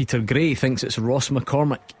 No. Peter Gray thinks it's Ross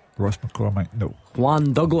McCormick. Ross McCormick, no.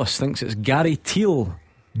 Juan Douglas thinks it's Gary Teal.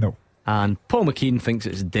 No. And Paul McKean thinks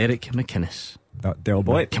it's Derek McInnes. That Del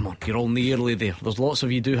Boy. Come on, you're all nearly there. There's lots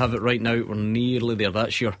of you do have it right now. We're nearly there.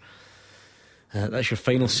 That's your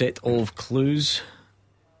final set of clues.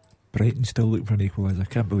 Brighton still looking for an equaliser. I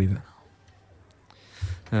can't believe it.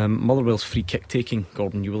 Motherwell's free kick taking,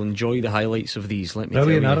 Gordon. You will enjoy the highlights of these. Let me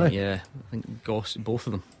Brilliant, tell you. are they? Yeah, I think both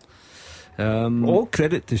of them. All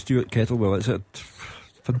credit to Stuart Kettlewell. It's a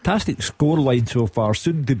fantastic scoreline so far.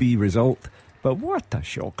 Soon to be result. But what a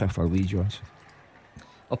shocker for Leeds was.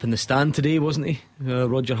 Up in the stand today, wasn't he?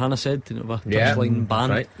 Roger Hanna said, didn't have a touchline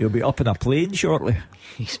ban. Right. He'll be up in a plane shortly.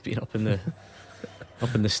 He's been up in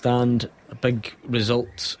the stand. A big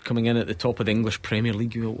result coming in at the top of the English Premier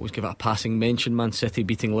League. You always give it a passing mention. Man City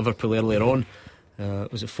beating Liverpool earlier on.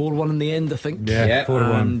 Was it 4-1 in the end, I think? Yeah,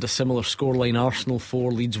 4-1. And a similar scoreline: Arsenal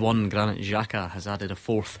 4, Leeds 1. Granit Xhaka has added a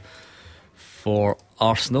fourth for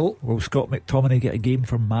Arsenal. Will Scott McTominay get a game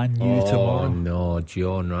for Man U tomorrow? No,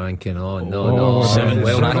 John Rankin. No. 7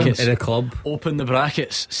 Welcome brackets to the club. Open the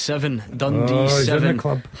brackets. 7 Dundee he's in 7 the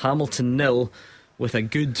club. Hamilton 0, with a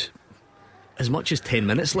good as much as 10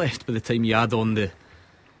 minutes left by the time you add on the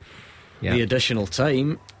additional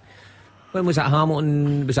time. When was that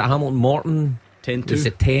Hamilton? Was it Hamilton Morton? 10-2. Was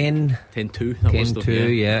it 10? 10-2.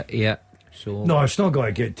 10-2, yeah. So No, it's not going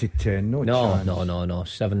to get to 10. No.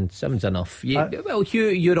 Seven's enough. Well, Hugh,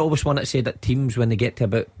 you're always one that said that teams, when they get to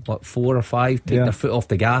about 4 or 5, take their foot off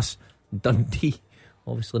the gas. Dundee,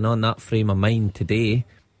 obviously not in that frame of mind today.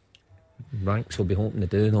 Ranks will be hoping to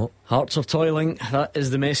do no. Hearts are toiling. That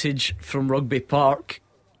is the message from Rugby Park.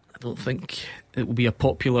 I don't think it will be a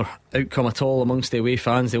popular outcome at all amongst the away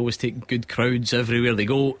fans. They always take good crowds everywhere they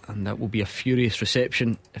go, and that will be a furious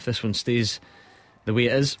reception if this one stays the way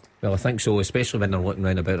it is. Well, I think so, especially when they're looking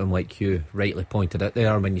round about them, like you rightly pointed out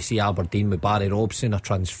there, when you see Aberdeen with Barry Robson, a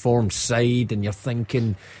transformed side, and you're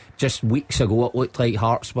thinking just weeks ago it looked like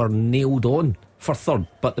Hearts were nailed on for third,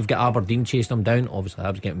 but they've got Aberdeen chasing them down. Obviously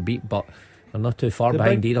Habs getting beat, but they're not too far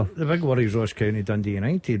behind either. The big worry is Ross County Dundee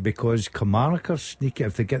United, because Kilmarnock are sneaking,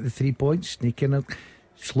 if they get the 3 points, sneaking it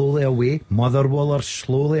slowly away. Motherwell are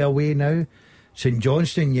slowly away now. St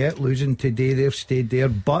Johnstone yet losing today, they've stayed there,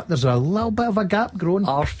 but there's a little bit of a gap growing.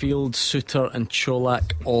 Arfield, Suter and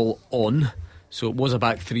Cholak all on, so it was a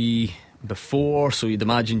back three before, so you'd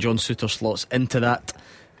imagine John Suter slots into that,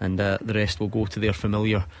 and the rest will go to their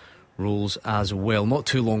familiar roles as well. Not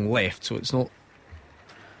too long left, so it's not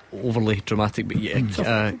overly dramatic, but It's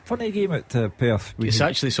a funny game at Perth. It's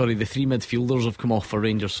actually, the 3 midfielders have come off for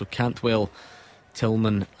Rangers, so Cantwell,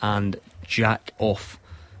 Tillman and Jack off.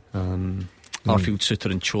 Arfield, Suter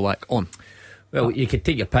and Cholak on. Well, you could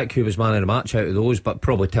take your pick who was man of the match out of those, but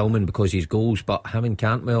probably Tillman because he's goals. But him and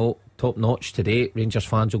Cantwell, top notch today. Rangers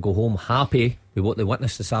fans will go home happy with what they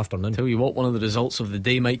witnessed this afternoon. Tell you what, one of the results of the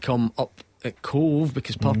day might come up at Cove,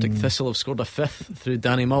 because Partick Thistle have scored a 5th through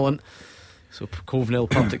Danny Mullen. So Cove 0,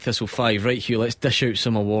 Partick Thistle 5. Right, Hugh, let's dish out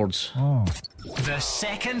some awards. The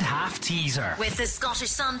second half teaser with the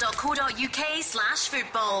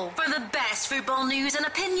scottishsun.co.uk/football for the best football news and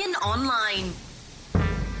opinion online.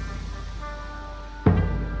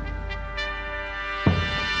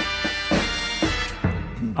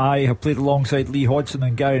 I have played alongside Lee Hodson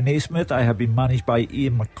and Gary Naismith. I have been managed by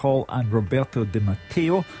Ian McCall and Roberto Di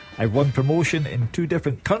Matteo. I've won promotion in 2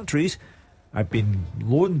 different countries. I've been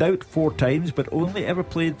loaned out 4 times, but only ever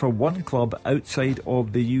played for 1 club outside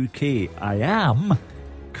of the UK. I am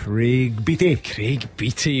Craig Beattie. Craig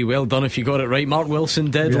Beattie, well done if you got it right. Mark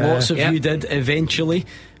Wilson did, lots of you did eventually,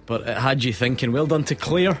 but it had you thinking. Well done to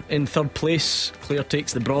Claire in 3rd place. Claire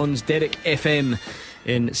takes the bronze. Derek FM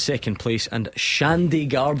in 2nd place, and Shandy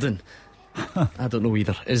Garden, I don't know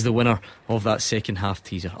either, is the winner of that second half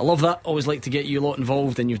teaser. I love that. Always like to get you lot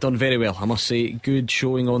involved, and you've done very well, I must say. Good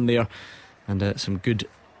showing on there, and some good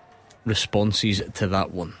responses to that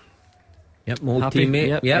one. Yep, old Happy?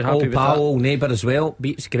 teammate, Yep, old pal, old neighbour as well.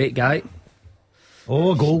 Beats, great guy.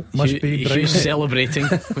 Oh, a goal must be Hugh's celebrating,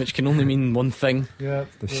 which can only mean one thing. The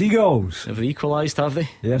Seagulls Have they equalised, have they?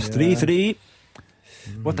 Yes, 3-3.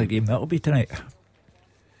 What a game that'll be tonight.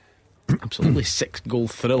 Absolutely 6-goal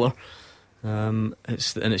thriller.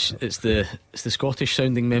 It's the Scottish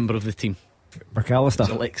sounding member of the team, McAllister. it's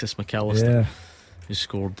Alexis McAllister, who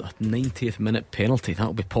scored a 90th minute penalty.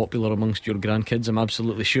 That'll be popular amongst your grandkids, I'm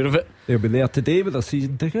absolutely sure of it. They'll be there today with their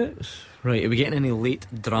season tickets. Right, are we getting any late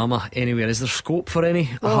drama anywhere? Is there scope for any?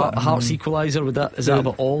 A Hearts equaliser, is that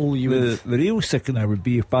about all you would? The real sickener would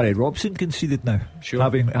be if Barry Robson conceded now. Sure.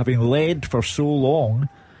 Having led for so long,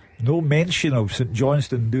 no mention of St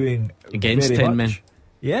Johnstone doing Against very 10 much. men.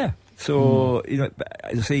 Yeah. So,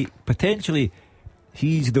 as I say, potentially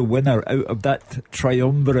he's the winner out of that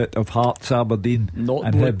triumvirate of Hearts, Aberdeen and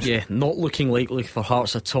Hibs. Not looking likely for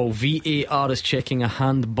Hearts at all. VAR is checking a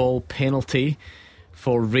handball penalty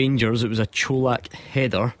for Rangers. It was a Cholak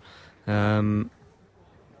header,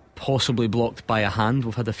 possibly blocked by a hand.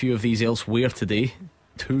 We've had a few of these elsewhere today,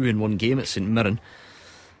 2 in one game at St Mirren.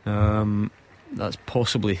 That's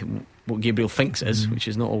possibly what Gabriel thinks is, which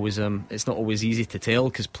is not always it's not always easy to tell,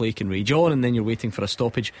 because play can rage on and then you're waiting for a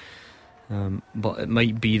stoppage. But it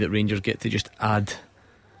might be that Rangers get to just add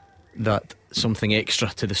that something extra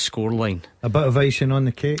to the scoreline. A bit of icing on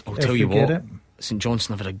the cake. I'll tell you what, St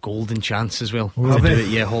Johnstone have had a golden chance as well to do it.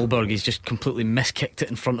 Yeah, Hallberg, he's just completely miskicked it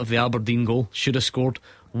in front of the Aberdeen goal. Should have scored.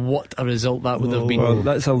 What a result that would have been. Well,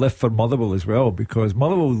 that's a lift for Motherwell as well, because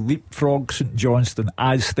Motherwell leapfrog St Johnstone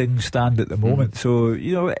as things stand at the moment. So,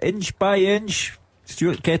 inch by inch,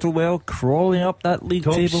 Stuart Kettlewell crawling up that league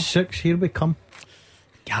top table. 6, here we come.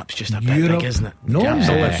 Gap's just a bit big, isn't it? No, Gap's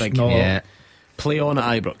a bit big. No. Yeah. Play on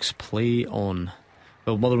at Ibrox. Play on.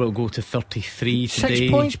 Well, Motherwell go to 33 today.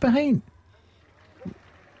 6 points behind.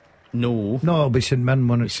 No, it'll be St Mirren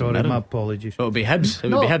won it. Sorry, my apologies. It'll be Hibs.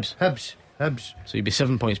 It would be Hibs. Hibs. So you'd be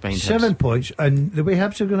 7 points behind. 7 Hibs. points, and the way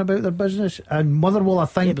Hibs are going about their business, and Motherwell, I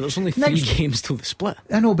think. Yeah, but there's only 3 games till the split.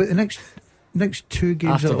 I know, but the next 2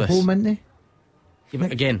 games After are at home, aren't they? Yeah,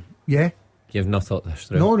 but again, yeah. You've not thought this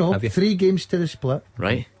through. No. Have you? 3 games to the split.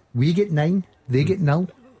 right? We get 9. They get 0.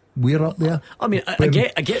 We're up there. I mean, I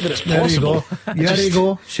get that it's possible. There you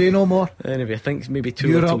go. Say no more. Anyway, I think maybe too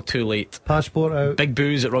You're little, up. too late. Passport out. Big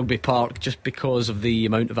boos at Rugby Park just because of the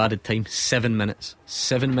amount of added time. 7 minutes.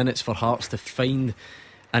 7 minutes for Hearts to find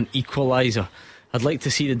an equaliser. I'd like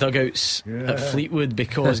to see the dugouts at Fleetwood,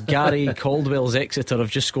 because Gary Caldwell's Exeter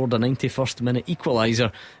have just scored a 91st minute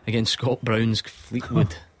equaliser against Scott Brown's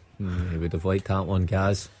Fleetwood. You would have liked that one,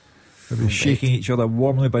 Gaz. They'll be shaking each other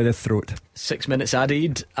warmly by the throat. 6 minutes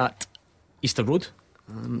added at Easter Road.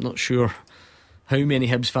 I'm not sure how many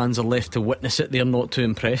Hibs fans are left to witness it. They're not too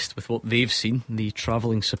impressed with what they've seen. The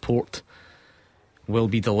travelling support will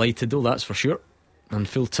be delighted though, that's for sure. And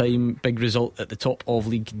full time, big result at the top of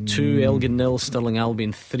League 2. Elgin 0, Stirling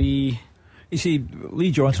Albion 3. You see,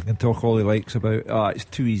 Lee Johnson can talk all he likes about it's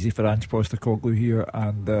too easy for Ange Postecoglou here,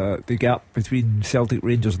 and the gap between Celtic,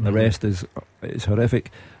 Rangers and the rest is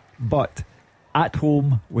horrific. But at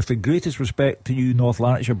home, with the greatest respect to you North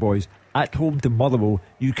Lanarkshire boys, at home to Motherwell,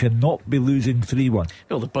 you cannot be losing 3-1.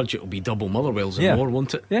 Well, the budget will be double Motherwell's and more,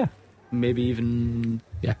 won't it? Yeah. Maybe even.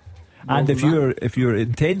 Yeah. And if your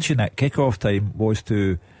intention at kick-off time was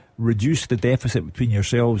to reduce the deficit between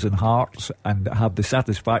yourselves and Hearts and have the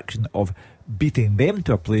satisfaction of beating them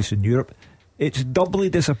to a place in Europe, it's doubly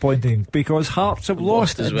disappointing, because Hearts have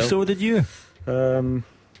lost as and well. so did you.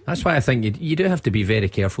 That's why I think you do have to be very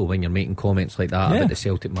careful when you're making comments like that about the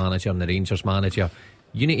Celtic manager and the Rangers manager.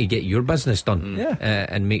 You need to get your business done,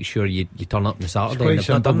 and make sure you turn up on the Saturday. It's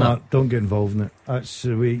quite simple, Matt. Don't get involved in it. That's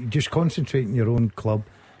the way. Just concentrate on your own club.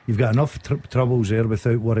 You've got enough troubles there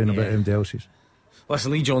without worrying about anybody else's.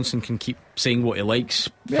 Listen, Lee Johnson can keep saying what he likes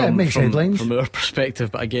it makes headlines from our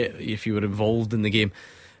perspective, but I get if you were involved in the game.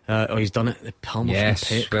 He's done it. The Palmer Yes,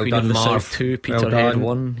 Pep, well Queen done, of the Marv. South 2, Well Peterhead done.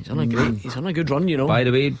 1. He's on a good run, you know. By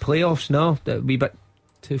the way, playoffs now, that would be a bit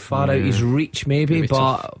too far out his reach maybe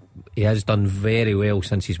but tough. He has done very well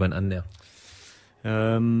since he's went in there.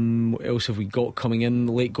 What else have we got coming in?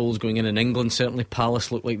 Late goals going in England. Certainly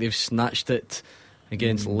Palace look like they've snatched it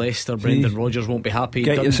against Leicester. Brendan Rodgers won't be happy.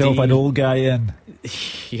 Get Dundee, yourself an old guy in.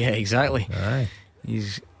 yeah, exactly. Aye.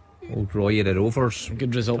 He's Old Roy at the Rovers. a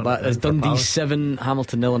good result. But Turn it it's around for Dundee Palace. 7,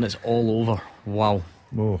 Hamilton 0, and it's all over. Wow.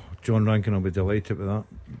 Oh, John Rankin will be delighted with that.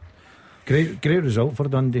 Great result for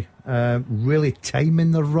Dundee. Really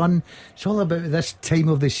timing the run. It's all about this time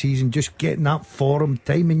of the season, just getting that form,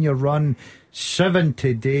 timing your run. 7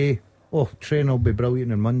 today. Train will be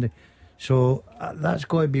brilliant on Monday. So that's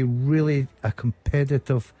got to be really a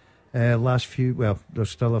competitive last few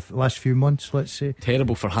months, let's say.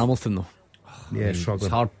 Terrible for Hamilton though. Yeah, struggling.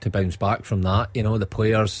 It's hard to bounce back from that. You know, the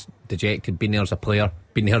players dejected, been there as a player,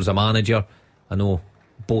 been there as a manager. I know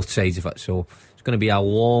both sides of it, so it's going to be a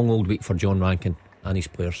long old week for John Rankin and his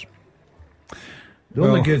players. The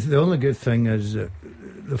only good thing is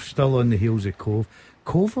they're still on the heels of Cove.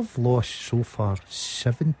 Cove have lost so far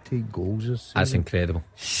 70 goals this season. That's incredible.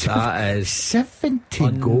 That is 70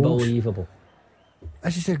 goals. unbelievable.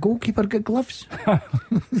 As the goalkeeper got gloves.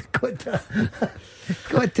 got to.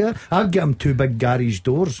 I'd get him 2 big garage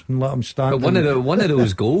doors and let him stand. But one of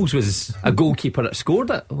those goals was a goalkeeper that scored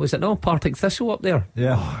it. Was it not Partick Thistle up there?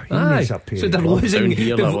 Yeah. He needs a pair So of they're gloves. losing. Down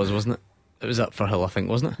here that was, wasn't it? It was at Firhill, I think,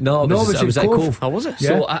 wasn't it? No, it was at Cove. Oh, was it? Yeah.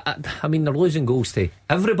 So I mean, they're losing goals to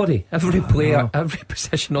everybody, every player, every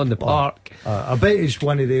position on the park. I bet it's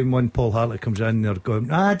one of them when Paul Hartley comes in and they're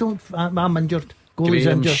going, I'm injured. Goalie's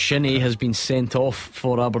injured. Shinnie has been sent off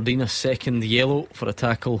for Aberdeen, a second yellow for a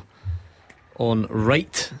tackle on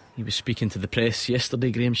Wright. He was speaking to the press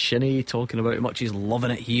yesterday, Graham Shinnie, talking about how much he's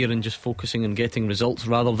loving it here and just focusing on getting results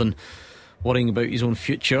rather than worrying about his own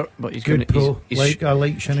future. But he's good going to. I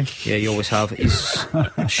like Shinnie. Yeah, you always have. His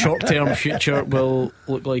short-term future will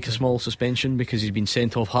look like a small suspension because he's been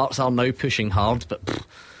sent off. Hearts are now pushing hard, but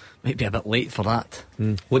might be a bit late for that.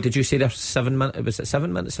 What did you say there? 7 minutes? Was it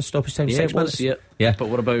 7 minutes of stoppage time? Yeah, 6 minutes? Yeah. But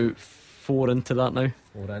we're about 4 into that now.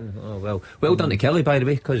 4 in. Oh well done to Kelly, by the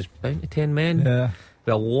way, because bound to 10 men. Yeah.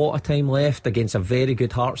 With a lot of time left against a very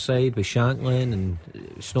good Hearts side with Shanklin, and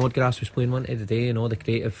Snodgrass was playing one today, and all the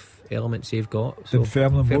creative elements they've got. So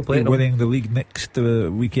Dunfermline won't be winning the league next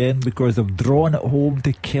weekend because they've drawn at home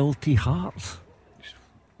to Kelty Hearts.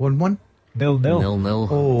 1-1. 0-0.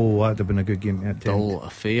 Oh, that'd have been a good game to attend. Dull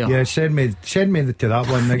affair. Yeah, send me to that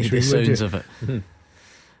one next week. The sounds of it.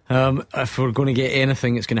 If we're going to get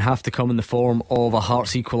anything, it's going to have to come in the form of a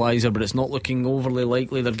Hearts equaliser, but it's not looking overly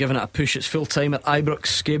likely. They're giving it a push. It's full time at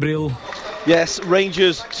Ibrox. Gabriel. Yes,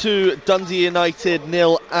 Rangers 2, Dundee United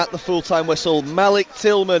 0 at the full-time whistle. Malik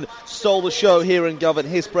Tillman stole the show here in Govan,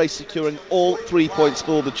 his brace securing all 3 points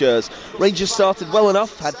for the Gers. Rangers started well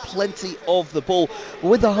enough, had plenty of the ball.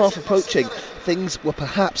 With the half approaching, things were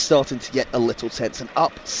perhaps starting to get a little tense, and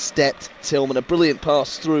up stepped Tillman. A brilliant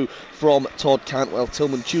pass through from Todd Cantwell.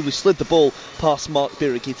 Tillman duly slid the ball past Mark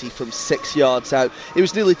Birighitti from 6 yards out. It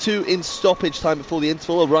was nearly 2 in stoppage time before the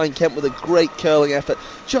interval. Ryan Kemp with a great curling effort.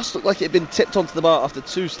 Just looked like it had been tipped onto the bar after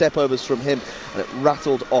 2 step-overs from him, and it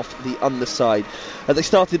rattled off the underside. They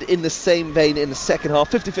started in the same vein in the second half.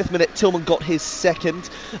 55th minute, Tillman got his second.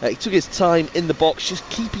 He took his time in the box, just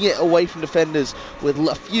keeping it away from defenders with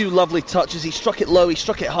a few lovely touches. He struck it low, he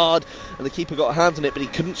struck it hard, and the keeper got a hand on it, but he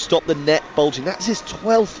couldn't stop the net bulging. That's his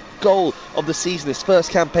 12th goal of the season, his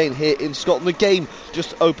first campaign here in Scotland. The game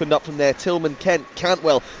just opened up from there. Tillman, Kent,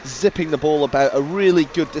 Cantwell zipping the ball about. A really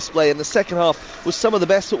good display, and the second half was some of the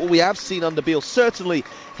best that we have seen under Beale, certainly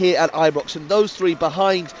here at Ibrox. And those three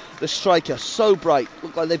behind the striker, so bright,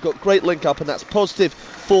 look like they've got great link up, and that's positive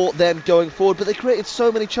for them going forward. But they created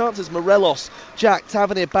so many chances. Morelos, Jack,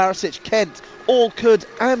 Tavernier, Barisic, Kent, all could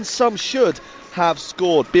and some should have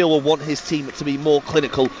scored. Beale will want his team to be more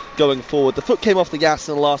clinical going forward. The foot came off the gas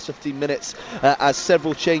in the last 15 minutes as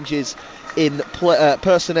several changes in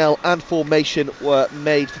personnel and formation were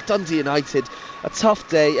made for Dundee United. A tough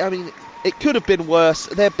day. I mean, it could have been worse.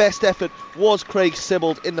 Their best effort was Craig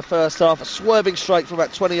Sibbald in the first half. A swerving strike from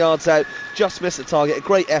about 20 yards out, just missed the target. A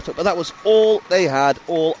great effort, but that was all they had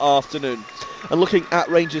all afternoon. And looking at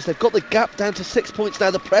Rangers, they've got the gap down to 6 points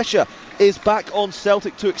now. The pressure is back on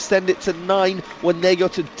Celtic to extend it to 9 when they go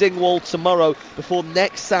to Dingwall tomorrow before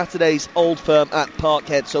next Saturday's Old Firm at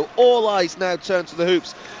Parkhead. So all eyes now turn to the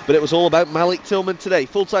hoops, but it was all about Malik Tillman today.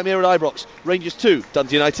 Full-time here at Ibrox. Rangers 2,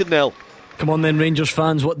 Dundee United 0. Come on then, Rangers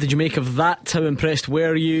fans, what did you make of that? How impressed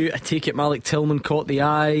were you? I take it Malik Tillman caught the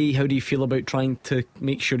eye. How do you feel about trying to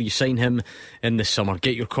make sure you sign him in this summer?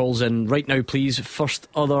 Get your calls in right now, please. First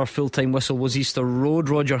other full-time whistle was Easter Road.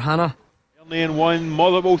 Roger Hanna. And 1,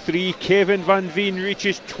 Motherwell 3. Kevin Van Veen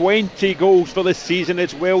reaches 20 goals for the season.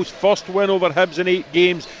 It's Wales' first win over Hibs in 8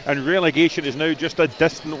 games, and relegation is now just a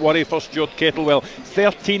distant worry for Stuart Kettlewell.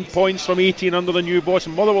 13 points from 18 under the new boss.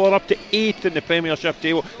 Motherwell are up to 8th in the Premiership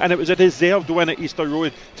table, and it was a deserved win at Easter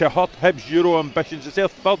Road to hurt Hibs' Euro ambitions. It's their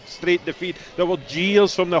 3rd straight defeat. There were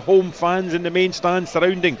jeers from the home fans in the main stand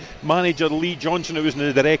surrounding manager Lee Johnson, who was in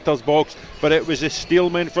the director's box, but it was the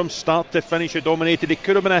Steelmen from start to finish who dominated. They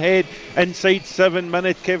could have been ahead inside 7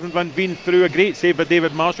 minutes. Kevin Van Veen threw a great save by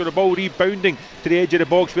David Marshall. The ball rebounding to the edge of the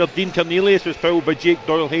box where Dean Cornelius was fouled by Jake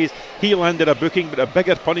Doyle-Hayes. He landed a booking, but a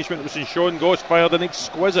bigger punishment was when Sean Goss fired an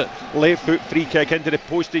exquisite left foot free kick into the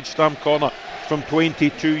postage stamp corner from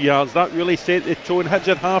 22 yards. That really set the tone. Hibs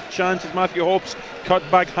had half chances. Matthew Hobbs cut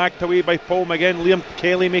back, hacked away by Paul McGinn. Liam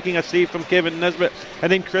Kelly making a save from Kevin Nisbet,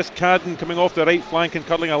 and then Chris Cadden coming off the right flank and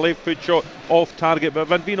curling a left foot shot off target. But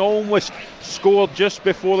Van Veen almost scored just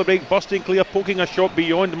before the break, busting clear, poking a shot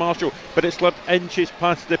beyond Marshall, but it slipped inches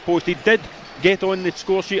past the post. He did get on the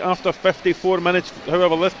score sheet after 54 minutes,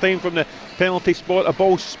 however this time from the penalty spot. A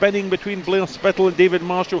ball spinning between Blair Spittle and David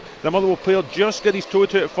Marshall. The Motherwell player just got his toe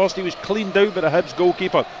to it first. He was cleaned out by the Hibs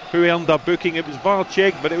goalkeeper, who earned a booking. It was VAR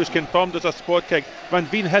checked, but it was confirmed as a spot kick. Van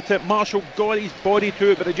Veen hit it. Marshall got his body to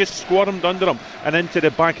it, but it just squirmed under him and into the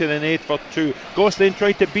back of the net for 2. Goss then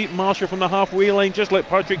tried to beat Marshall from the halfway line, just like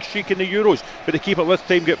Patrick Schick in the Euros, but the keeper this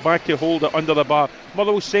time got back to hold it under the bar.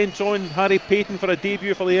 Motherwell sent on Harry Payton for a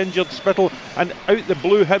debut for the injured Spittle, and out the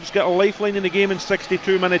blue Hibs get a lifeline in the game in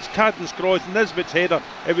 62 minutes. Cadden's cross, Nisbet's header,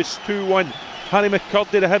 it was 2-1. Harry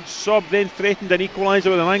McCurdy, the Hibs sub, then threatened an equaliser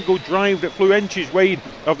with an angled drive that flew inches wide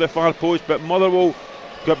of the far post, but Motherwell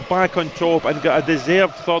got back on top and got a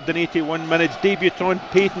deserved third in 81 minutes. Debutant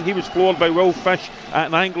Payton, he was floored by Will Fish at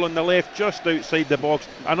an angle on the left just outside the box.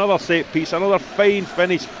 Another set piece, another fine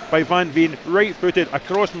finish by Van Veen, right footed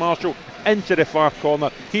across Marshall into the far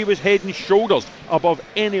corner. He was head and shoulders above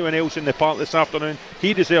anyone else in the park this afternoon.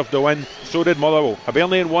 He deserved the win, so did Motherwell.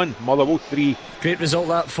 Hibernian 1, Motherwell 3. Great result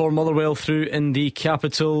that for Motherwell through in the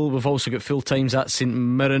capital. We've also got full times at St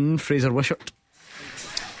Mirren. Fraser Wishart.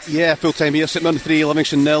 Yeah, full time here. St Mirren 3,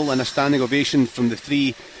 Livingston 0, and a standing ovation from the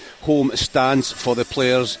 3 home stands for the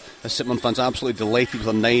players. The St Mirren fans absolutely delighted with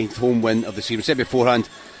their 9th home win of the season. I said beforehand,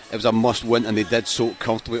 it was a must win, and they did so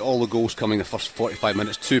comfortably. All the goals coming in the first 45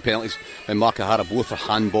 minutes. 2 penalties by Mark O'Hara, both for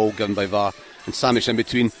handball given by VAR, and sandwiched in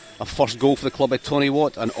between a first goal for the club by Tony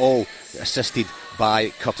Watt, and all assisted by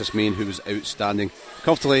Curtis Main, who was outstanding.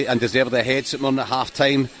 Comfortably and deservedly ahead, St Mirren at half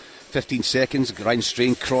time. 15 seconds, Ryan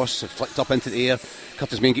Strain cross, flicked up into the air.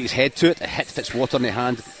 Curtis Main got his head to it, hit Fitzwater in the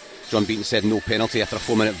hand. John Beaton said no penalty. After a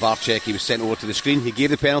 4-minute VAR check, he was sent over to the screen. He gave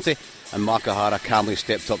the penalty, and Mark O'Hara calmly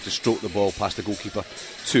stepped up to stroke the ball past the goalkeeper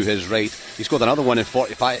to his right. He scored another one in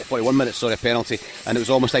 41 minutes, a penalty, and it was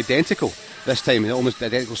almost identical. This time, in almost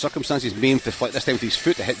identical circumstances. Main to flick, this time with his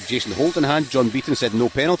foot to hit Jason Holt in hand. John Beaton said no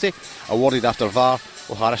penalty. Awarded after VAR.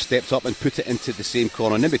 O'Hara stepped up and put it into the same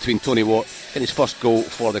corner, and in between Tony Watt getting his first goal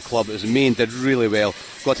for the club. It was Main did really well,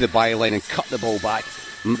 got to the byline and cut the ball back.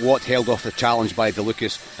 Watt held off the challenge by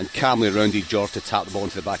DeLucas and calmly rounded George to tap the ball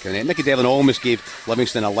into the back of the net. Nicky Devlin almost gave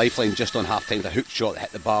Livingston a lifeline just on half time with a hook shot that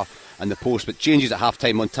hit the bar and the post, but changes at half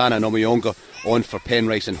time. Montana and Omiyonga on for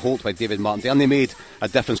Penrice and Holt by David Martindale, and they made a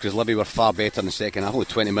difference because Livy were far better in the second half. Only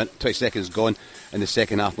 20 seconds gone in the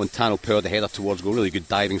second half. Montano powered the header towards goal, really good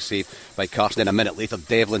diving save by Carson. Then a minute later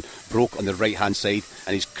Devlin broke on the right hand side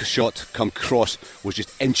and his shot come cross was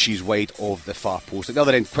just inches wide of the far post. At the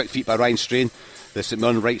other end, quick feet by Ryan Strain, the St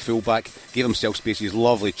Mirren right full back, gave himself space. His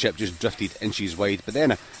lovely chip just drifted inches wide, but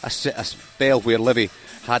then a spell where Livy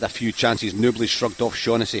had a few chances. Nubly shrugged off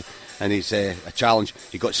Shaughnessy and his a challenge.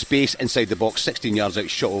 He got space inside the box, 16 yards out,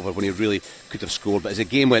 shot over when he really could have scored. But as the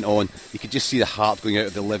game went on, you could just see the heart going out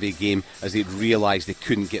of the Livy game as they realised they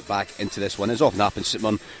couldn't get back into this one. As often happens, St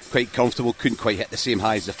Mirren quite comfortable, couldn't quite hit the same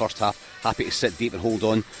high as the first half. Happy to sit deep and hold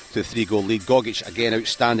on to the 3-goal lead. Gogic again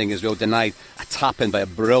outstanding as well, denied a tap in by a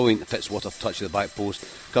brilliant Fitzwater touch to the back post.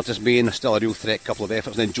 Curtis Main still a real threat, couple of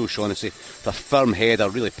efforts, and then Joe Shaughnessy with a firm header,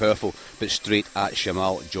 really powerful, but straight at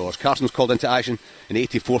Shamal George. Carson was called into action in the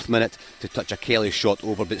 84th minute to touch a Kelly shot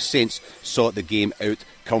over, but Saints saw the game out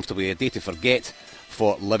comfortably. A day to forget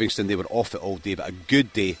for Livingston. They were off it all day, but a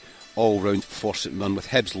good day all round for St Mirren. With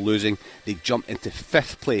Hibs losing, they jump into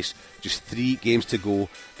 5th place, just 3 games to go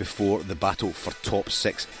before the battle for top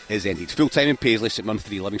 6 is ended. Full time in Paisley, St Mirren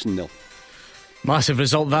 3, Livingston 0. Massive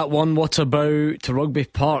result that one. What about Rugby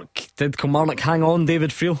Park? Did Kilmarnock hang on,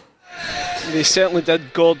 David Friel? They certainly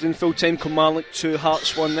did, Gordon. Full time Kilmarnock 2,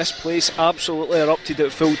 Hearts 1. This place absolutely erupted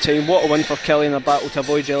at full time. What a win for Kelly in a battle to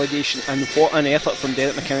avoid relegation, and what an effort from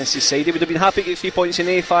Derek McInnes' side. He would have been happy to get 3 points in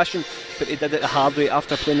any fashion, but he did it the hard way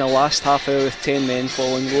after playing the last half hour with 10 men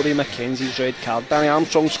following Rory McKenzie's red card. Danny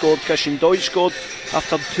Armstrong scored, Christian Doidge scored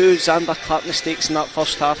after 2 Xander Clark mistakes in that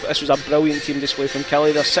first half. This was a brilliant team display from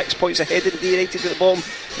Kelly. They're 6 points ahead of the United at the bottom.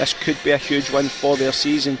 This could be a huge win for their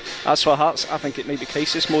season. As for Hearts, I think it might be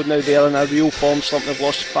crisis mode now. They're in a real form slump. They've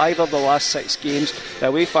lost 5 of the last 6 games. The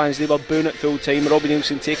away fans, they were booing at full time. Robbie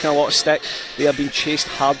Nielsen taking a lot of stick. They are being chased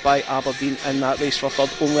hard by Aberdeen in that race for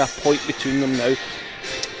third. Only a point between them now.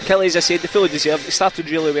 Kelly, as I said, they fully deserved. They started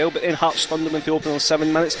really well, but then Hearts stunned them in the opening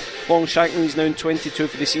 7 minutes. Long Shankland is now in 22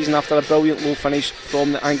 for the season after a brilliant low finish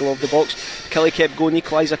from the angle of the box. Kelly kept going.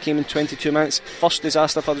 Equaliser came in 22 minutes. First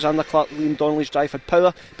disaster for Xander Clark. Liam Donnelly's drive had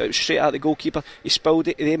power, but it was straight at the goalkeeper. He spilled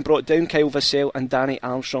it. He then brought down Kyle Vassell, and Danny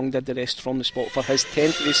Armstrong did the rest from the spot for his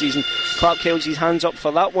 10th of the season. Clark held his hands up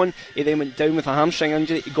for that one. He then went down with a hamstring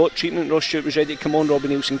injury. He got treatment. Ross Stewart was ready to come on. Robbie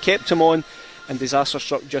Nielsen kept him on, and disaster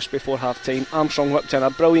struck just before half time. Armstrong whipped in a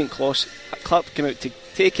brilliant cross. Clark came out to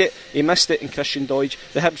take it. He missed it, and Christian Doidge,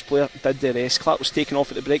 the Hibs player, did the rest. Clark was taken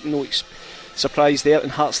off at the break. surprise there,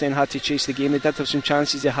 and Hearts then had to chase the game. They did have some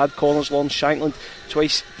chances, they had corners. Lawrence Shankland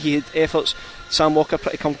twice, he had efforts. Sam Walker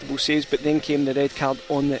pretty comfortable saves, but then came the red card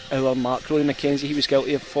on the hour mark. Rory McKenzie, he was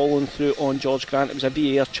guilty of following through on George Grant. It was a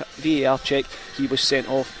VAR check, he was sent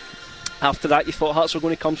off. After that you thought Hearts were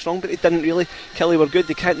going to come strong, but they didn't really. Killie were good,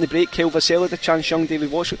 they kept in the break. Kyle Vassell had a chance, young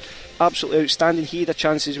David Walsh absolutely outstanding, he had a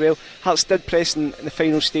chance as well. Hearts did press in the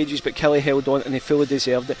final stages, but Killie held on and they fully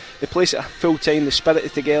deserved it. They placed it at full time, the spirit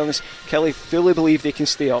of togetherness. Killie fully believe they can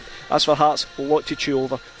stay up. As for Hearts, a lot to chew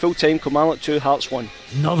over. Full time, Kilmarnock 2, Hearts 1.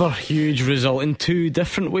 Another huge result in two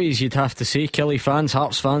different ways, you'd have to say. Killie fans,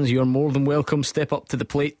 Hearts fans, you're more than welcome. Step up to the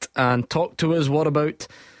plate and talk to us. What about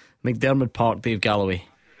McDermott Park, Dave Galloway?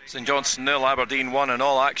 St Johnstone 0, Aberdeen 1, and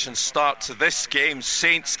all action start to this game.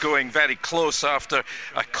 Saints going very close after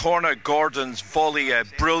a corner. Gordon's volley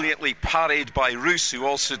brilliantly parried by Roos, who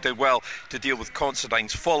also did well to deal with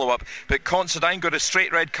Considine's follow-up. But Considine got a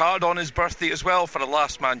straight red card on his birthday as well for a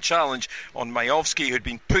last-man challenge on Majowski, who'd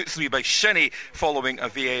been put through by Shinnie following a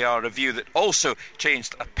VAR review that also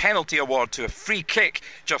changed a penalty award to a free kick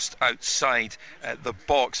just outside the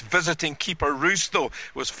box. Visiting keeper Roos, though,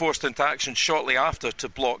 was forced into action shortly after to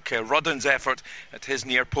block Rudden's effort at his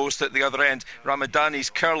near post. At the other end, Ramadani's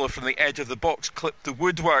curler from the edge of the box clipped the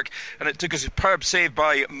woodwork, and it took a superb save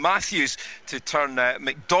by Matthews to turn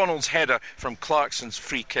McDonald's header from Clarkson's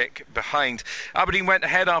free kick behind. Aberdeen went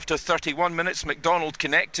ahead after 31 minutes. McDonald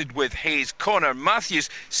connected with Hayes' corner. Matthews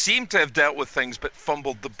seemed to have dealt with things but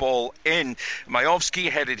fumbled the ball in. Majowski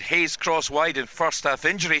headed Hayes cross wide in first half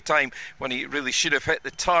injury time when he really should have hit the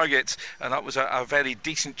target, and that was a very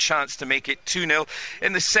decent chance to make it 2-0.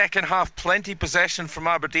 In the second half, plenty possession from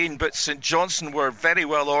Aberdeen, but St Johnstone were very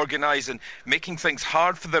well organised and making things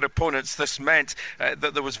hard for their opponents. This meant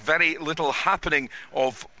that there was very little happening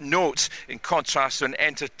of note in contrast to an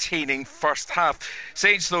entertaining first half.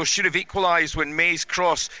 Saints, though, should have equalised when May's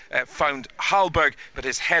cross found Hallberg, but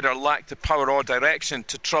his header lacked the power or direction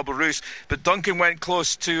to trouble Roos. But Duncan went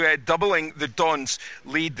close to doubling the Dons'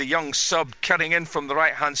 lead. The young sub carrying in from the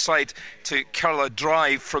right hand side to curl a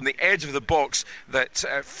drive from the edge of the box that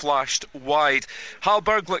flashed wide.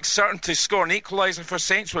 Hallberg looked certain to score an equaliser for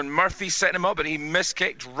Saints when Murphy set him up, but he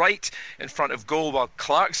miskicked right in front of goal, while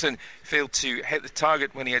Clarkson failed to hit the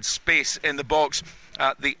target when he had space in the box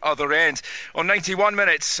at the other end. On 91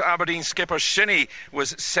 minutes, Aberdeen skipper Shinnie was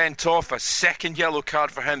sent off, a second yellow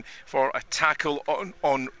card for him for a tackle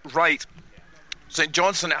on right. St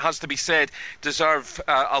Johnstone, it has to be said, deserve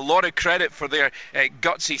a lot of credit for their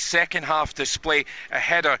gutsy second half display. A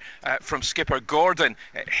header from skipper Gordon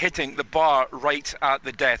hitting the bar right at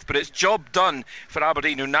the death. But it's job done for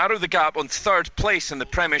Aberdeen, who narrow the gap on third place in the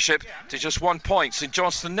Premiership to just 1 point. St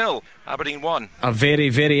Johnstone 0, Aberdeen 1. A very,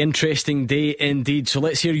 very interesting day indeed. So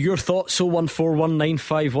let's hear your thoughts.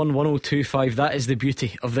 01419511025. That is the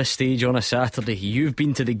beauty of this stage on a Saturday. You've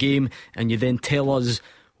been to the game and you then tell us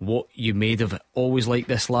what you made of it. Always like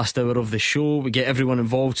this last hour of the show, we get everyone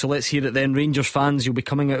involved, so let's hear it then. Rangers fans, you'll be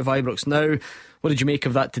coming out of Ibrox now. What did you make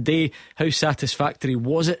of that today? How satisfactory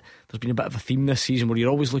was it? There's been a bit of a theme this season where you're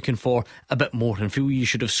always looking for a bit more and feel you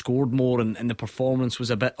should have scored more, and the performance was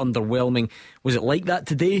a bit underwhelming. Was it like that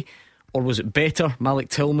today, or was it better? Malik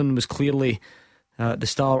Tillman was clearly the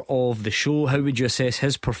star of the show. How would you assess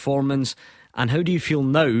his performance, and how do you feel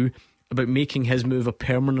now about making his move a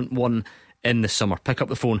permanent one in the summer? Pick up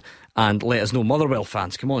the phone and let us know. Motherwell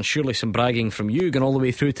fans, come on, surely some bragging from you, going all the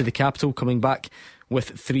way through to the capital, coming back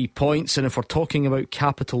with 3 points. And if we're talking about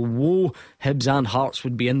capital woe, Hibs and Hearts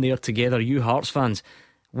would be in there together. You Hearts fans,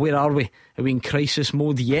 where are we? Are we in crisis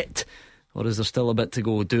mode yet, or is there still a bit to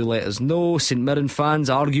go? Do let us know. St Mirren fans,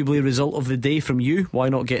 arguably result of the day from you, why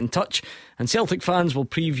not get in touch? And Celtic fans, will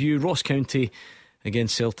preview Ross County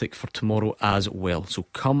against Celtic for tomorrow as well. So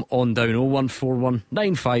come on down. 0141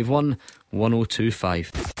 951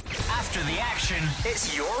 1025. After the action,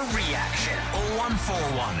 it's your reaction.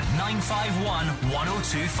 0141 951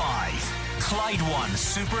 1025. Clyde 1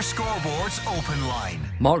 Super Scoreboard's open line.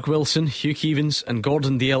 Mark Wilson, Hugh Keevins and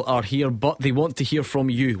Gordon Dale are here, but they want to hear from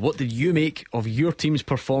you. What did you make of your team's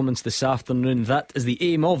performance this afternoon? That is the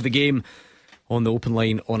aim of the game on the open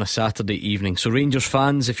line on a Saturday evening. So Rangers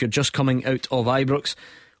fans, if you're just coming out of Ibrox,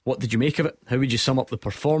 what did you make of it? How would you sum up the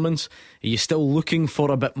performance? Are you still looking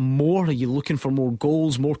for a bit more? Are you looking for more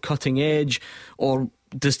goals, more cutting edge? Or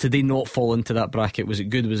does today not fall into that bracket? Was it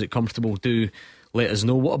good? Was it comfortable? Do let us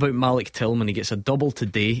know. What about Malik Tillman? He gets a double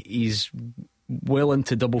today. He's well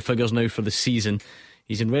into double figures now for the season.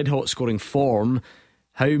 He's in red hot scoring form.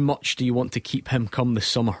 How much do you want to keep him come the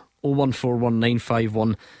summer? 0141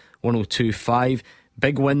 951 1025.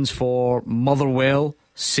 Big wins for Motherwell,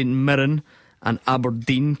 St Mirren and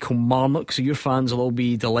Aberdeen, Kilmarnock. So your fans will all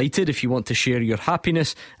be delighted if you want to share your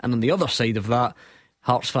happiness. And on the other side of that,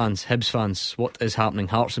 Hearts fans, Hibs fans, what is happening?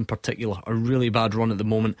 Hearts in particular, a really bad run at the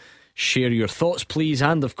moment. Share your thoughts, please.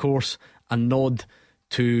 And of course, a nod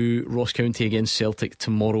to Ross County against Celtic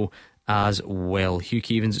tomorrow as well. Hugh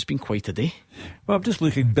Keevins, it's been quite a day. Well, I'm just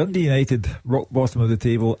looking. Dundee United, rock bottom of the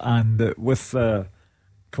table, and with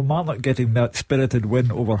Kilmarnock getting that spirited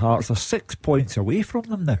win over Hearts, they're 6 points away from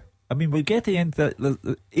them now. I mean, we're getting into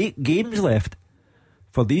the 8 games left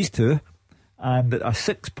for these two, and a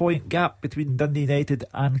 6 point gap between Dundee United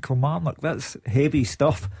and Kilmarnock. That's heavy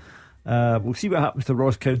stuff. We'll see what happens to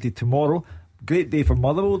Ross County tomorrow. Great day for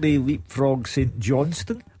Motherwell. They leapfrog St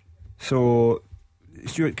Johnstone. So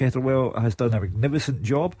Stuart Kettlewell has done a magnificent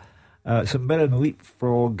job. St Mirren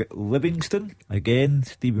leapfrog Livingston. Again,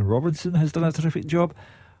 Stephen Robinson has done a terrific job.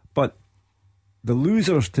 But the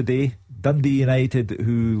losers today, Dundee United,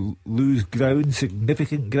 who lose ground,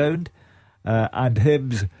 significant ground, and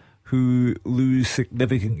Hibs, who lose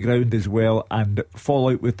significant ground as well and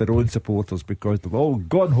fall out with their own supporters because they've all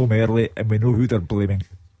gone home early and we know who they're blaming.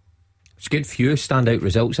 It's good few standout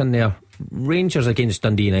results in there. Rangers against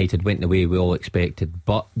Dundee United went the way we all expected,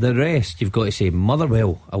 but the rest, you've got to say,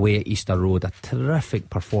 Motherwell away at Easter Road, a terrific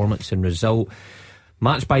performance and result.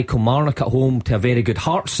 Matched by Kilmarnock at home to a very good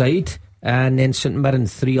Hearts side, and then St Mirren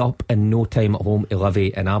 3 up in no time at home to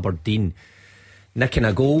Livy and Aberdeen. Nicking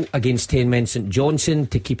a goal against 10 men St Johnstone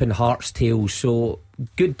to keep in Hearts' tails. So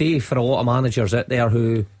good day for a lot of managers out there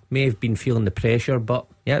who may have been feeling the pressure, but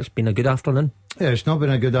yeah, it's been a good afternoon. Yeah, it's not been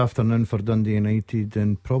a good afternoon for Dundee United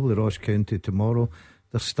and probably Ross County tomorrow.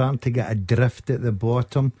 They're starting to get adrift at the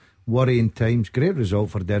bottom. Worrying times. Great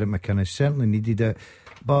result for Derek McInnes, certainly needed it.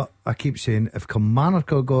 But I keep saying, if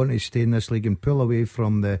Kilmarnock are going to stay in this league and pull away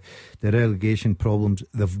from the relegation problems,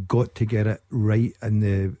 they've got to get it right in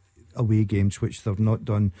the away games, which they've not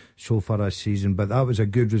done so far this season. But that was a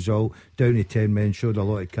good result. Down to 10 men, showed a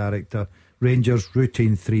lot of character. Rangers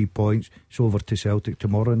routine 3 points. It's over to Celtic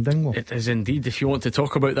tomorrow in Dingwall. It is indeed. If you want to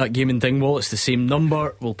talk about that game in Dingwall, it's the same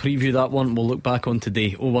number. We'll preview that one. We'll look back on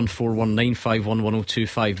today.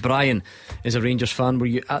 01419511025. Brian is a Rangers fan. Were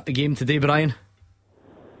you at the game today, Brian?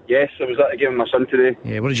 Yes, I was at the game with my son today.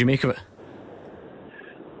 Yeah, what did you make of it?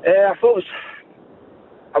 I thought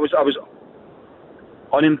I was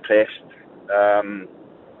unimpressed.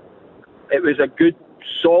 It was a good,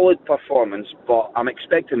 solid performance, but I'm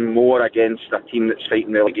expecting more against a team that's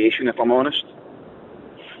fighting relegation, if I'm honest.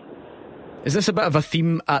 Is this a bit of a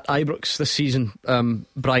theme at Ibrox this season,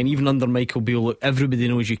 Brian? Even under Michael Beale, look, everybody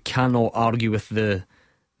knows you cannot argue with the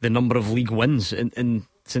number of league wins in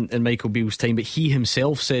Michael Beale's time, but he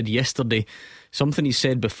himself said yesterday something he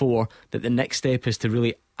said before, that the next step is to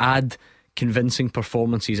really add convincing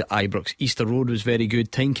performances at Ibrox. Easter Road was very good,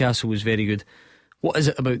 Tynecastle was very good. What is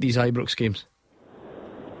it about these Ibrox games?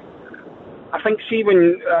 I think,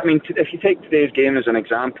 if you take today's game as an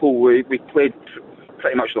example, we played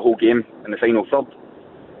pretty much the whole game in the final third.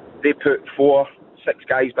 They put 4-6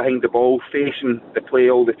 guys behind the ball, facing the play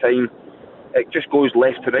all the time. It just goes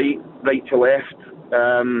left to right, right to left.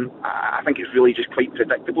 I think it's really just quite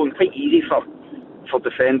predictable and quite easy for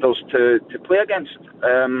defenders to play against.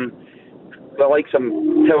 The likes of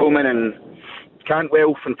Tillman and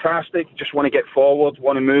Cantwell, fantastic, just want to get forward,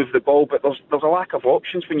 want to move the ball, but there's a lack of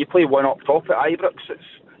options when you play one up top at Ibrox.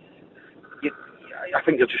 I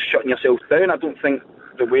think you're just shutting yourself down. I don't think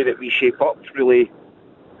the way that we shape up really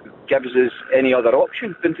gives us any other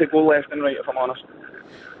option than to go left and right, if I'm honest.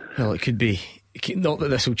 Well, it could be, not that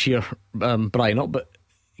this will cheer Brian up, but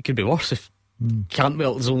it could be worse if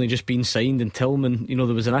Cantwell has only just been signed, and Tillman, there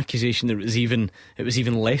was an accusation that it was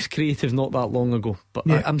even less creative not that long ago. But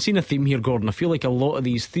yeah. I'm seeing a theme here, Gordon. I feel like a lot of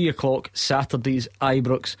these 3 o'clock Saturdays,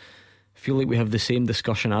 Ibrox, feel like we have the same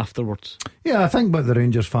discussion afterwards. Yeah, I think what the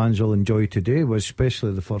Rangers fans will enjoy today was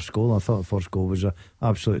especially the first goal. I thought the first goal was an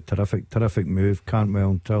absolute terrific move.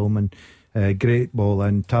 Cantwell and Tillman, great ball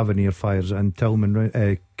in, Tavernier fires and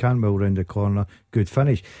Tillman, Cantwell round the corner, good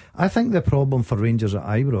finish. I think the problem for Rangers at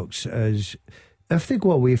Ibrox is if they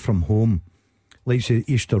go away from home, like say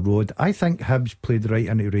Easter Road, I think Hibs played right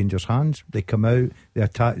into Rangers' hands. They come out, they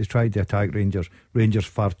tried to attack Rangers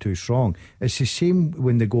far too strong. It's the same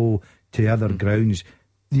when they go to other grounds.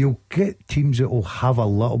 You'll get teams that will have a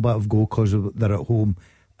little bit of go because they're at home.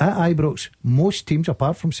 At Ibrox, most teams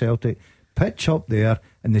apart from Celtic pitch up there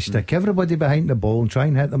and they stick everybody behind the ball and try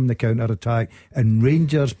and hit them in the counter-attack, and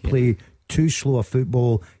Rangers play too slow a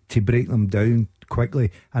football to break them down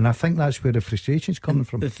quickly, and I think that's where the frustration's coming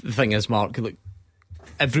from. The thing is, Mark, look,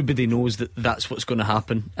 everybody knows that that's what's going to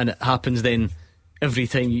happen, and it happens then every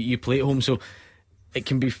time you play at home. So it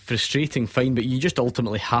can be frustrating, fine, but you just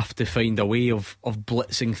ultimately have to find a way of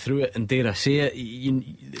blitzing through it. And dare I say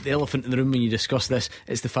it, the elephant in the room when you discuss this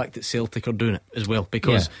is the fact that Celtic are doing it as well,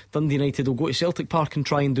 because Dundee United will go to Celtic Park and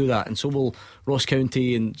try and do that, and so will Ross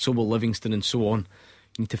County, and so will Livingston, and so on.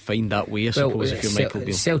 You need to find that way, I suppose, if you're Michael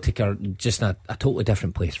Beale. Celtic are just a totally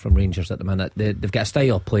different place from Rangers at the minute. They've got a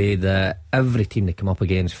style of play that every team they come up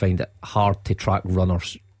against find it hard to track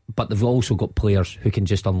runners, but they've also got players who can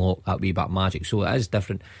just unlock that wee bit of magic, so it is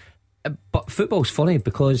different. But football's funny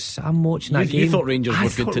because I'm watching that game. You thought Rangers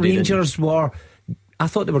were good today? I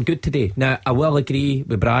thought they were good today. Now I will agree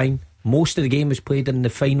with Brian, most of the game was played in the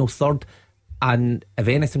final third, and if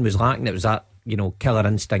anything was lacking, it was that killer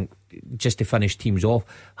instinct just to finish teams off.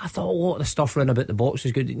 I thought a lot of the stuff around about the box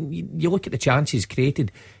was good. You look at the chances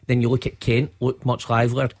created, then you look at Kent, looked much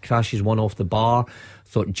livelier, crashes one off the bar.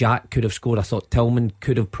 Thought Jack could have scored. I thought Tillman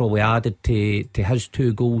could have probably added to his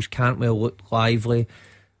 2 goals. Cantwell looked lively.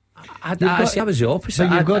 I was the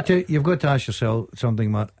opposite. You've got to ask yourself something,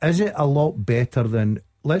 Matt. Is it a lot better than,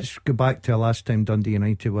 let's go back to last time Dundee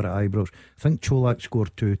United were at Ibrox. I think Cholak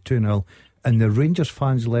scored 2-0, and the Rangers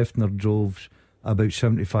fans left in their droves about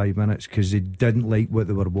 75 minutes because they didn't like what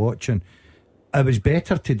they were watching. It was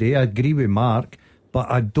better today, I agree with Mark, but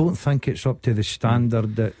I don't think it's up to the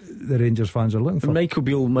standard that the Rangers fans are looking for. Michael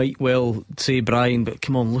Beale might well say, Brian, but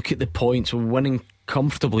come on, look at the points, we're winning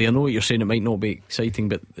comfortably. I know what you're saying, it might not be exciting,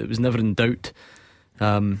 but it was never in doubt.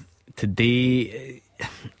 Today,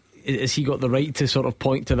 has he got the right to sort of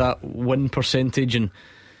point to that win percentage and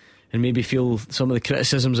maybe feel some of the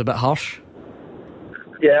criticism's a bit harsh?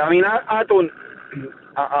 Yeah, I mean, I don't.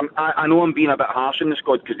 I know I'm being a bit harsh in the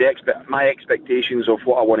squad because my expectations of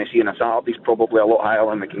what I want to see in a Saturday is probably a lot higher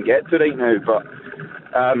than we can get to right now. But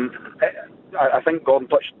I think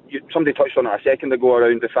somebody touched on it a second ago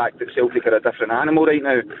around the fact that Celtic are a different animal right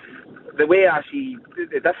now. The way I see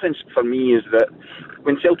the difference for me is that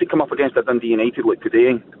when Celtic come up against a Dundee United like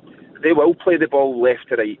today, they will play the ball left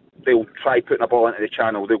to right. They'll try putting a ball into the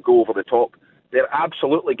channel. They'll go over the top. They're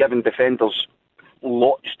absolutely giving defenders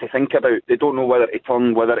lots to think about. They don't know whether to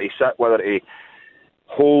turn, whether to sit, whether to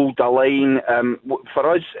hold a line.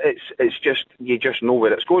 For us, it's just, you just know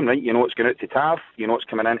where it's going, right? You know it's going out to Tav, you know it's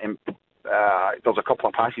coming in, and there's a couple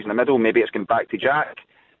of passes in the middle, maybe it's going back to Jack.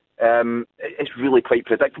 It's really quite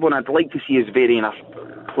predictable, and I'd like to see us varying our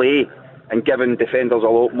play and giving defenders a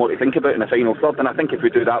lot more to think about in the final third. And I think if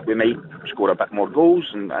we do that, we might score a bit more goals,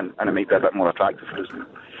 and it might be a bit more attractive for us.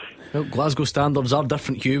 Well, Glasgow standards are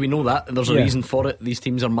different, Hugh. We know that, and there's a reason for it. These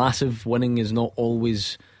teams are massive. Winning is not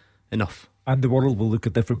always enough. And the world will look a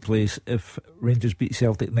different place if Rangers beat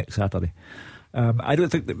Celtic next Saturday. I don't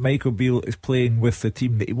think that Michael Beale is playing with the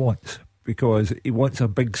team that he wants, because he wants a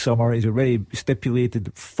big summer. He's already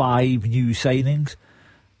stipulated 5 new signings.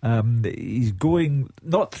 He's going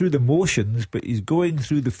not through the motions, but he's going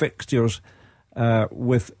through the fixtures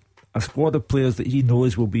with a squad of players that he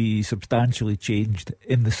knows will be substantially changed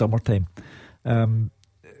in the summertime.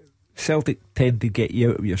 Celtic tend to get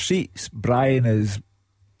you out of your seats. Brian is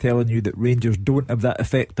telling you that Rangers don't have that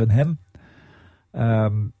effect on him,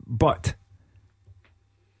 but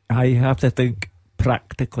I have to think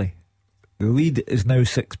practically. The lead is now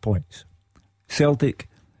 6 points. Celtic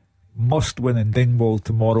must win in Dingwall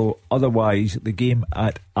tomorrow, otherwise the game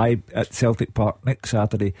at Celtic Park next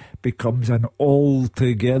Saturday becomes an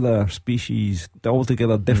altogether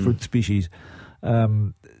different species.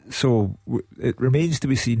 So it remains to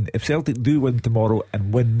be seen. If Celtic do win tomorrow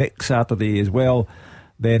and win next Saturday as well,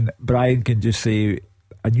 then Brian can just say,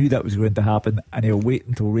 I knew that was going to happen, and he'll wait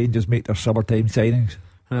until Rangers make their summertime signings.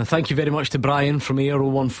 Thank you very much to Brian from Ayr.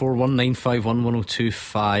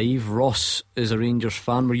 01419511025. Ross is a Rangers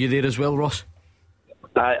fan. Were you there as well, Ross?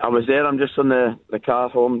 I was there. I'm just on the car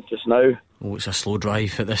home just now. Oh, it's a slow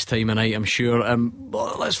drive at this time of night, I'm sure.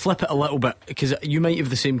 Let's flip it a little bit, because you might have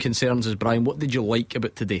the same concerns as Brian. What did you like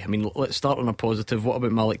about today? I mean, let's start on a positive. What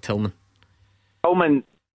about Malik Tillman? Tillman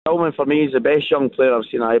for me is the best young player I've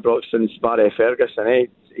seen at Ibrox since Barry Ferguson.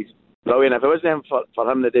 He's brilliant. If it wasn't for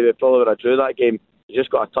him the day, we probably would have drew that game. He's just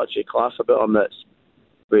got a touch of class about him.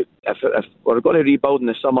 If we're going to rebuild in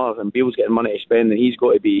the summer and Beale's getting money to spend, then he's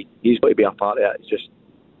got to be a part of it.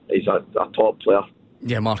 He's a top player.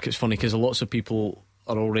 Yeah, Mark, it's funny because lots of people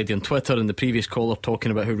are already on Twitter, and the previous caller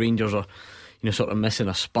talking about how Rangers are, sort of missing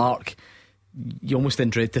a spark. You almost then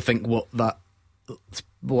dread to think what that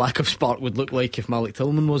lack of spark would look like if Malik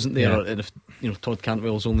Tillman wasn't there, and if Todd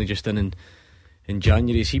Cantwell's only just in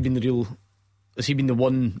January. Has he been the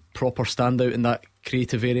one proper standout in that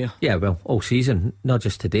creative area? Yeah, well, all season, not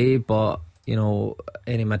just today, but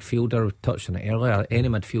any midfielder, we touched on it earlier, any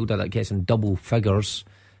midfielder that gets in double figures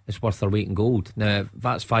it's worth their weight in gold. Now, if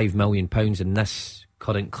that's £5 million in this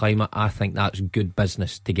current climate, I think that's good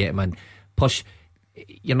business to get him in. Plus,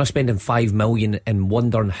 you're not spending $5 million and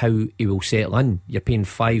wondering how he will settle in. You're paying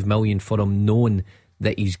 $5 million for him, knowing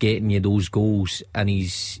that he's getting you those goals and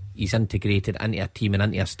he's integrated into a team and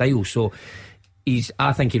into a style. So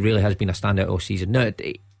I think he really has been a standout all season. Now,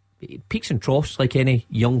 it peaks and troughs like any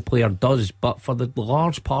young player does, but for the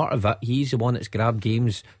large part of it, he's the one that's grabbed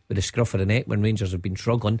games with the scruff of the neck when Rangers have been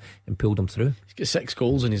struggling and pulled them through. He's got 6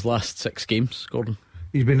 goals in his last 6 games, Gordon.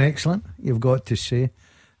 He's been excellent, you've got to say.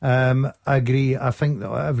 I agree. I think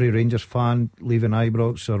that every Rangers fan leaving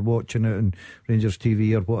Ibrox or watching it on Rangers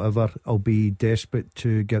TV or whatever will be desperate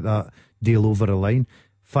to get that deal over the line.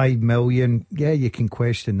 $5 million, yeah, you can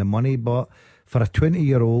question the money, but for a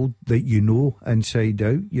 20-year-old that you know inside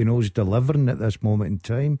out, you know is delivering at this moment in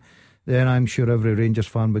time, then I'm sure every Rangers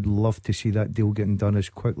fan would love to see that deal getting done as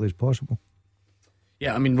quickly as possible.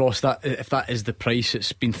 Yeah, I mean, Ross, if that is the price,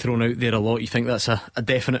 it's been thrown out there a lot. You think that's a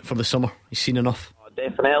definite for the summer? He's seen enough? Oh,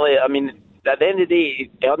 definitely. I mean, at the end of the day, he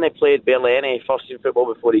hadn't played barely any first team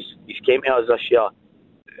football before he's came to us this year.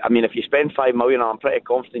 I mean, if you spend $5 million, I'm pretty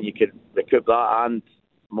confident you could recoup that and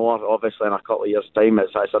more, obviously, in a couple of years' time.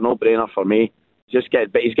 It's a no-brainer for me.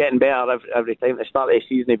 But he's getting better every time. At the start of the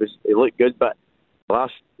season, he looked good, but the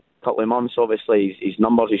last couple of months, obviously, his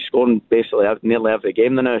numbers, he's scoring basically nearly every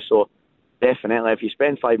game now. So definitely, if you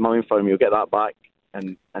spend $5 million for him, you'll get that back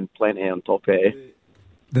and plenty on top of it.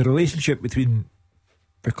 The relationship between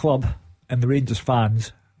the club and the Rangers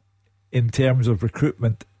fans in terms of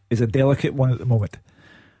recruitment is a delicate one at the moment.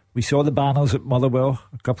 We saw the banners at Motherwell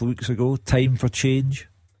a couple of weeks ago. Time for change.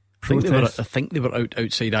 I think they were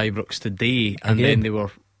outside Ibrox today, and then they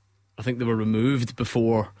were removed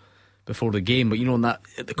before the game. But you know, on that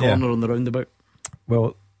at the corner on the roundabout.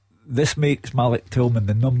 Well, this makes Malik Tillman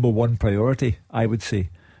the number one priority, I would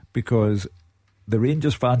say, because the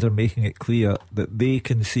Rangers fans are making it clear that they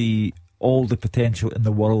can see all the potential in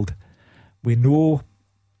the world. We know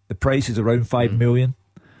the price is around $5 million.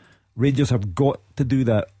 Rangers have got to do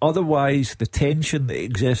that, otherwise the tension that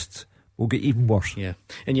exists will get even worse. Yeah,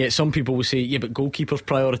 and yet some people will say, yeah, but goalkeeper's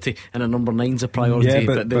priority and a number 9's a priority. Yeah,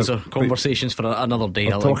 but those are conversations for another day.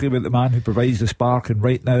 We're talking about the man who provides the spark, and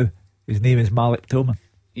right now his name is Malik Tillman.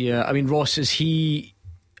 Yeah, I mean, Ross, is he,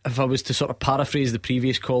 if I was to sort of paraphrase the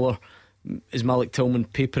previous caller, is Malik Tillman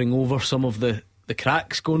papering over some of the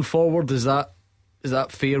cracks going forward? Is that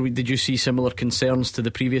fair? Did you see similar concerns to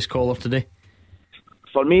the previous caller today?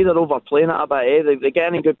 For me, they're overplaying it a bit. They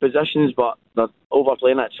get in good positions, but they're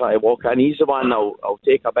overplaying it, trying to walk in. He's the one that'll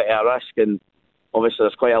take a bit of a risk, and obviously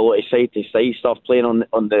there's quite a lot of side-to-side stuff playing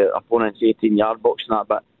on the opponent's 18-yard box and that,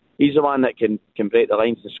 but he's the one that can break the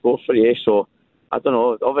lines and score for you. So, I don't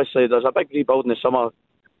know. Obviously, there's a big rebuild in the summer.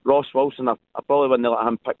 Ross Wilson, I probably wouldn't let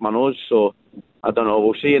him pick my nose, so I don't know.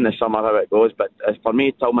 We'll see in the summer how it goes, but for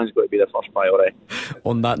me, Tillman's got to be the first priority.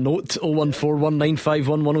 On that note,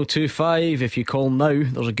 01419511025. If you call now,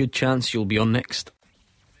 there's a good chance you'll be on next.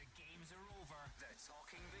 The games are over. The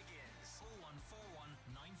talking begins.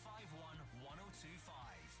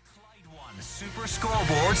 01419511025. Clyde 1 Super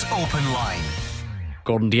Scoreboard's open line.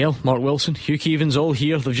 Gordon Dalziel, Mark Wilson, Hugh Keevins, all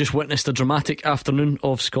here. They've just witnessed a dramatic afternoon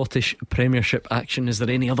of Scottish Premiership action. Is there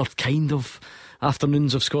any other kind of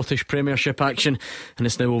afternoons of Scottish Premiership action? And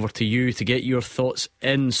it's now over to you to get your thoughts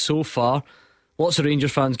in so far. Lots of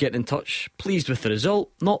Rangers fans getting in touch, pleased with the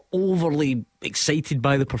result, not overly excited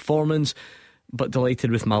by the performance, but delighted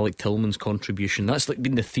with Malik Tillman's contribution. That's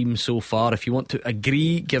been the theme so far. If you want to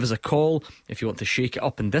agree, give us a call. If you want to shake it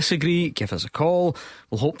up and disagree, give us a call.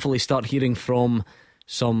 We'll hopefully start hearing from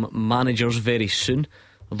some managers very soon,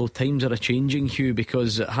 although times are a-changing, Hugh,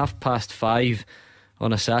 because at 5:30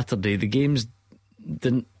 on a Saturday the games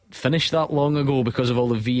didn't finish that long ago because of all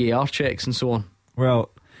the VAR checks and so on. Well,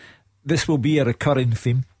 this will be a recurring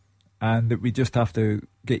theme, and we just have to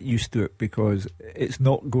get used to it because it's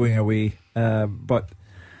not going away. But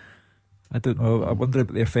I don't know, I wonder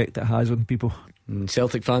about the effect it has on people.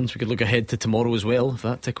 Celtic fans, we could look ahead to tomorrow as well, if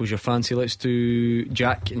that tickles your fancy. Let's do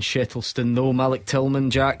Jack in Shettleston though. Malik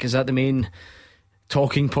Tillman, Jack, is that the main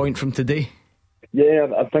talking point from today? Yeah,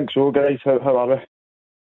 I think so, guys. How are we?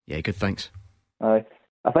 Yeah, good, thanks. I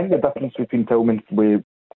think the difference between Tillman with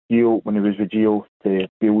Gio, when he was with Gio, to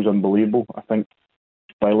Bale's unbelievable. I think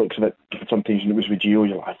by the looks of it, sometimes when it was with Gio,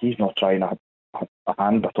 you're like, he's not trying a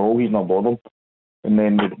hand at all, he's not bothered. And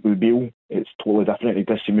then with Bale, it's totally different. He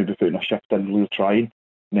does seem to be putting a shift in, really trying.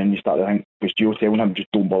 And then you start to think, was Gio telling him,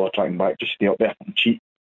 just don't bother tracking back, just stay up there and cheat?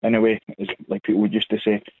 Anyway, it's like people would used to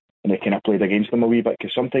say, and they kind of played against him a wee bit,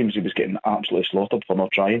 because sometimes he was getting absolutely slaughtered for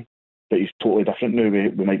not trying. But he's totally different now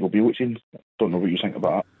with Michael Beale, it seems. Don't know what you think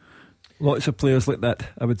about that. Lots of players like that,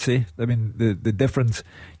 I would say. I mean, the difference,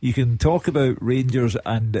 you can talk about Rangers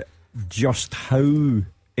and just how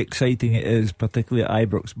exciting it is, particularly at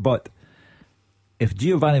Ibrox, but if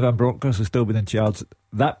Giovanni Van Bronckhorst had still been in charge,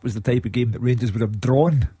 that was the type of game that Rangers would have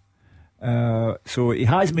drawn. So he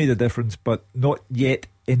has made a difference, but not yet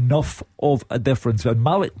enough of a difference. And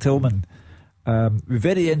Malik Tillman, we're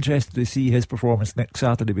very interested to see his performance next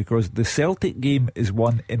Saturday, because the Celtic game is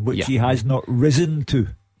one in which he has not risen to.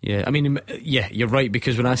 Yeah, I mean, you're right,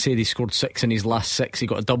 because when I said he scored 6 in his last 6, he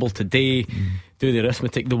got a double today. Do the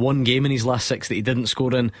arithmetic. The one game in his last 6 that he didn't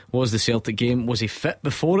score in was the Celtic game. Was he fit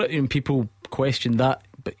before it? And people questioned that,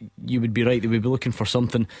 but you would be right, they would be looking for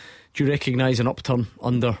something. Do you recognise an upturn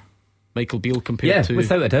under Michael Beale compared to? Yeah,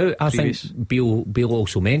 without a doubt. I previous? think Beale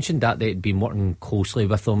also mentioned that they'd been working closely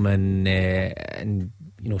with him and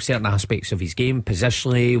you know, certain aspects of his game,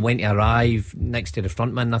 positionally, when to arrive next to the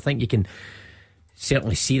frontman. I think you can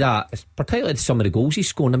certainly see that, particularly some of the goals he's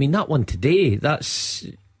scoring. I mean, that one today, that's,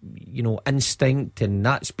 you know, instinct, and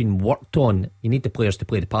that's been worked on. You need the players to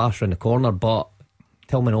play the pass around the corner, but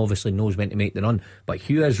Tillman obviously knows when to make the run. But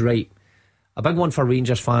Hugh is right. A big one for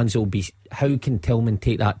Rangers fans will be, how can Tillman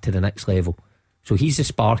take that to the next level? So he's the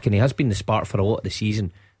spark, and he has been the spark for a lot of the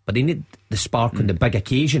season, but they need the spark on the big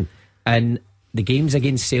occasion. And the games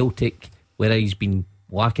against Celtic, where he's been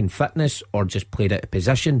lacking fitness or just played out of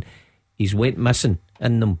position, he's went missing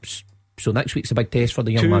in them. So next week's a big test for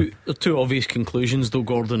the young man. Two obvious conclusions though,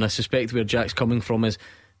 Gordon. I suspect where Jack's coming from is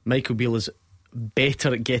Michael Beale is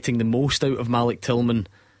better at getting the most out of Malik Tillman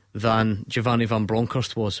than Giovanni Van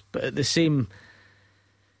Bronckhorst was. But at the same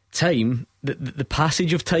time, the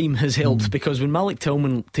passage of time has helped, because when Malik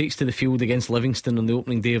Tillman takes to the field against Livingston on the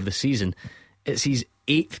opening day of the season, it's his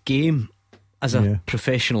 8th game as a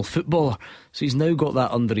professional footballer. So he's now got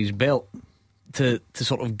that under his belt to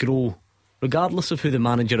sort of grow, regardless of who the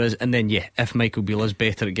manager is. And then if Michael Beale is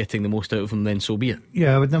better at getting the most out of him, then so be it.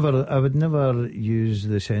 I would never use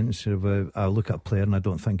the sense of I look at a player and I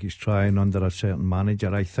don't think he's trying under a certain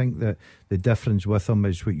manager. I think that the difference with him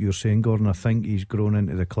is what you're saying, Gordon. I think he's grown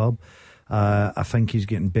into the club. I think he's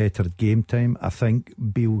getting better at game time. I think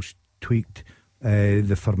Beale's tweaked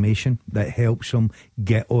the formation that helps him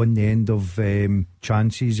get on the end of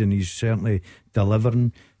chances, and he's certainly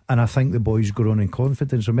delivering. And I think the boy's grown in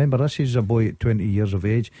confidence. Remember, this is a boy at 20 years of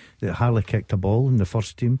age that hardly kicked a ball in the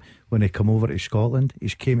first team when he come over to Scotland.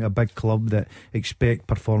 He's came to a big club that expect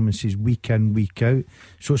performances week in, week out.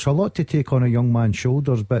 So it's a lot to take on a young man's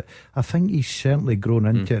shoulders, but I think he's certainly grown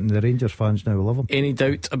into it, and the Rangers fans now love him. Any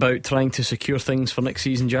doubt about trying to secure things for next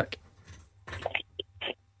season, Jack?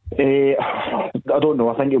 I don't know.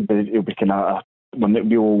 I think it'll be kind of one that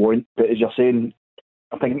Beale will want. But as you're saying,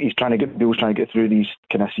 I think Bill's trying to get through these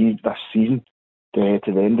kind of this season to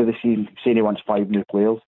the end of the season. He's saying he wants 5 new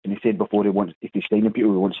players, and he said before if he's signing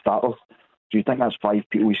people, he wants starters. Do you think that's 5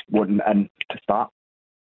 people he's wanting in to start?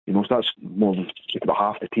 You know, so that's more than about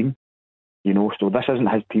half the team. You know, so this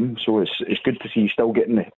isn't his team, so it's good to see he's still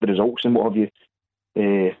getting the results and what have you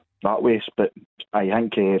that way. But I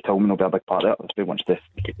think Tillman will be a big part of it if he wants to,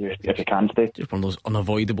 if he can stay. Just one of those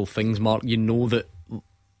unavoidable things, Mark. You know that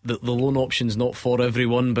the loan option's not for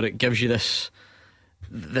everyone, but it gives you this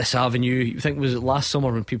avenue. You think, was it last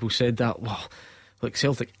summer when people said that, well, like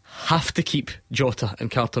Celtic have to keep Jota and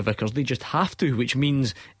Carter Vickers, they just have to, which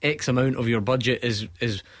means X amount of your budget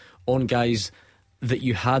is on guys that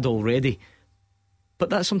you had already. But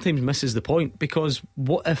that sometimes misses the point, because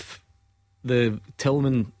what if the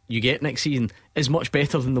Tillman you get next season is much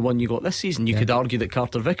better than the one you got this season? You could argue that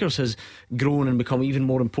Carter Vickers has grown and become even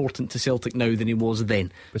more important to Celtic now than he was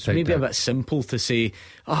then. So maybe a bit simple to say,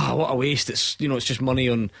 what a waste, it's just money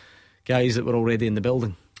on guys that were already in the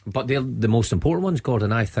building. But they're the most important ones,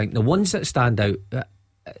 Gordon. I think the ones that stand out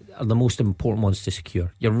are the most important ones to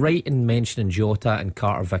secure. You're right in mentioning Jota and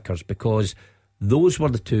Carter Vickers, because those were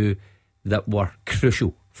the two that were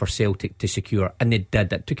crucial for Celtic to secure, and they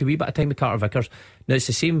did. It took a wee bit of time with Carter Vickers. Now it's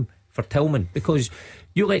the same for Tillman, because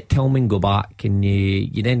you let Tillman go back and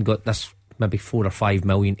you then got this maybe 4 or 5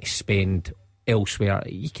 million to spend elsewhere.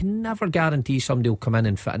 You can never guarantee somebody will come in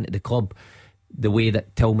and fit into the club the way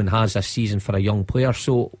that Tillman has this season for a young player.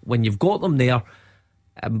 So when you've got them there,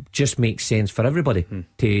 it just makes sense for everybody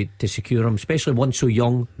to secure them, especially one so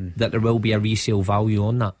young that there will be a resale value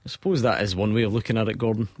on that. I suppose that is one way of looking at it,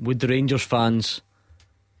 Gordon. Would the Rangers fans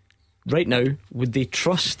right now, would they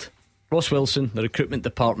trust Ross Wilson, the recruitment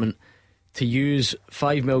department, to use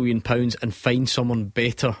 £5 million and find someone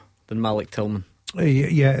better than Malik Tillman?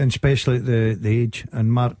 Yeah, and especially at the age.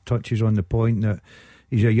 And Mark touches on the point that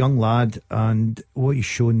He's a young lad, and what he's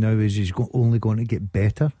shown now is he's only going to get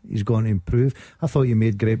better. He's going to improve. I thought you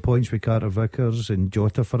made great points with Carter Vickers and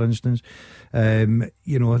Jota, for instance.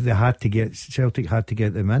 You know, Celtic had to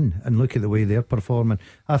get them in, and look at the way they're performing.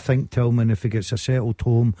 I think Tillman, if he gets a settled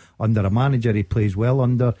home under a manager he plays well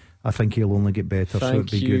under, I think he'll only get better. Thank so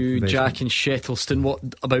it'd be you, good Jack in Shettleston. What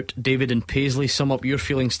about David and Paisley? Sum up your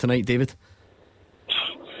feelings tonight, David.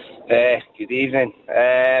 Good evening.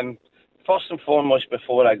 First and foremost,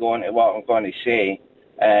 before I go into what I'm going to say,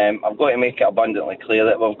 I've got to make it abundantly clear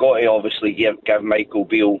that we've got to obviously give Michael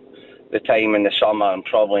Beale the time in the summer and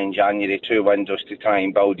probably in January, 2 windows to try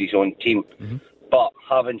and build his own team. But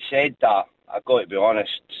having said that, I've got to be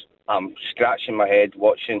honest, I'm scratching my head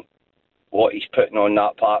watching what he's putting on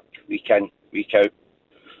that park week in, week out.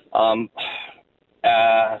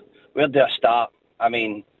 Where do I start? I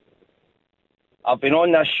mean, I've been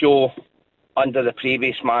on this show under the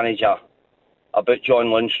previous manager about John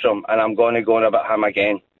Lundstrom, and I'm going to go on about him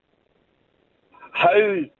again.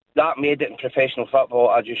 How that made it in professional football,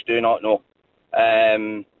 I just do not know.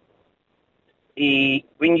 When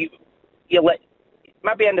you're like,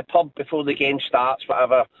 maybe in the pub before the game starts,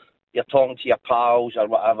 whatever, you're talking to your pals or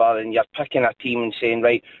whatever, and you're picking a team and saying,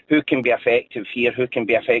 right, who can be effective here, who can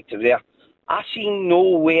be effective there. I see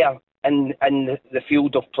nowhere in the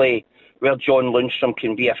field of play where John Lundstrom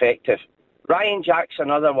can be effective. Ryan Jack's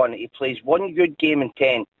another one. He plays one good game in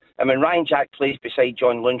 10. And when Ryan Jack plays beside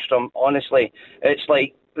John Lundstrom, honestly, it's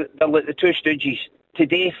like they're like the two stooges.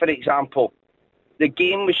 Today, for example, the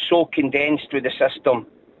game was so condensed with the system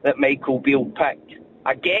that Michael Beale picked.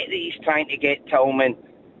 I get that he's trying to get Tillman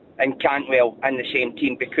and Cantwell in the same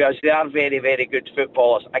team because they are very, very good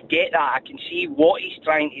footballers. I get that. I can see what he's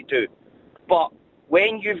trying to do. But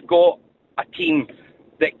when you've got a team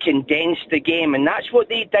that condensed the game, and that's what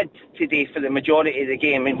they did today for the majority of the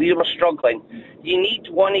game, and we were struggling, you need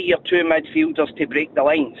one of your two midfielders to break the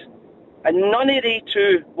lines. And none of the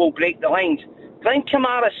two will break the lines. Glenn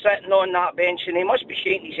Kamara's sitting on that bench, and he must be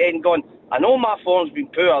shaking his head and going, I know my form's been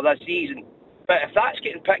poor this season, but if that's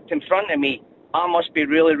getting picked in front of me, I must be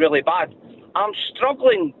really, really bad. I'm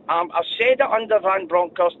struggling. I've said it under Van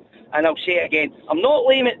Bronckhorst, and I'll say it again. I'm not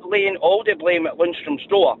laying all the blame at Lundstrom's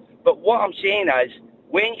door, but what I'm saying is,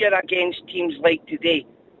 when you're against teams like today,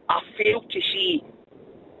 I fail to see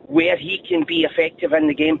where he can be effective in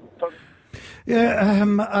the game. Yeah,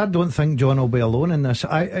 I don't think John will be alone in this.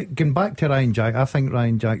 Going back to Ryan Jack, I think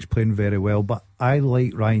Ryan Jack's playing very well, but I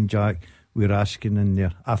like Ryan Jack with Raskin in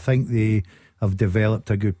there. I think they have developed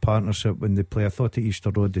a good partnership when they play. I thought at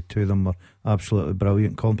Easter Road the two of them were absolutely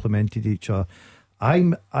brilliant, complemented each other.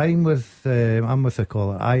 I'm with the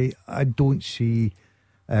caller. I don't see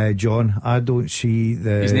John. I don't see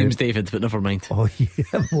the. His name's David, but never mind. Oh yeah,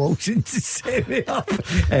 I'm waltzing to set me up.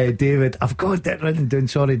 David, I've got that written down.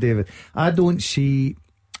 Sorry, David. I don't see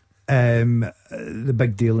the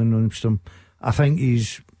big deal in Lundstrom. I think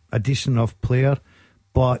he's a decent enough player,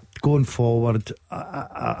 but going forward,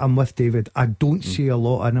 I'm with David. I don't see a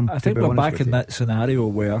lot in him. I think we're back in that scenario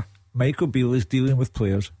where Michael Beale is dealing with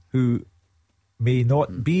players who may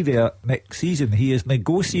not be there next season. He is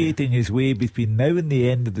negotiating his way between now and the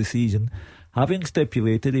end of the season, having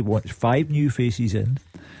stipulated he wants 5 new faces in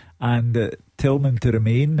and Tillman to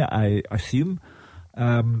remain, I assume.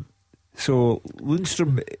 So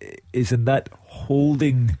Lundstrom is in that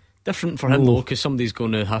holding. Different for him though, because somebody's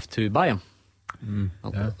going to have to buy him.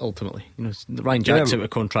 Ultimately, you know, Ryan Jack's out of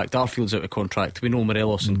contract, Arfield's out of contract. We know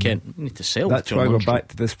Morelos and Kent need to sell. That's why we're back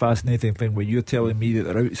to this fascinating thing where you're telling me that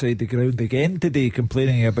they're outside the ground again today,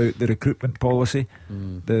 complaining about the recruitment policy,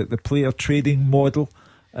 the player trading model.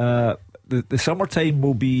 The summertime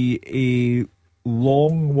will be a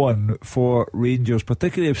long one for Rangers,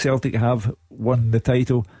 particularly if Celtic have won the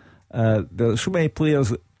title. There are so many players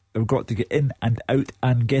that have got to get in and out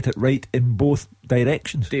and get it right in both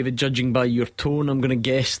directions. David, judging by your tone, I'm going to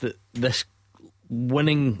guess that this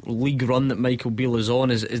winning league run that Michael Beale is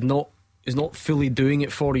on is not fully doing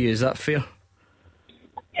it for you. Is that fair?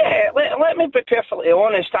 Yeah, let me be perfectly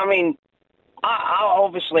honest. I mean, I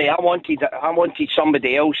obviously wanted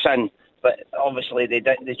somebody else in, but obviously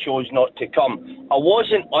they chose not to come. I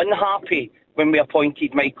wasn't unhappy when we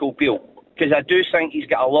appointed Michael Beale, because I do think he's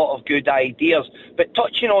got a lot of good ideas. But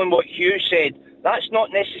touching on what Hugh said, that's not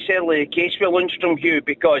necessarily the case with Lundstrom, Hugh,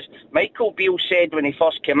 because Michael Beale said when he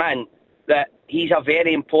first came in that he's a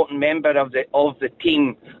very important member of the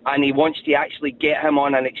team and he wants to actually get him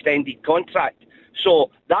on an extended contract. So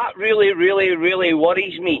that really, really, really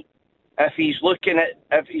worries me if he's looking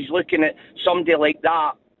at somebody like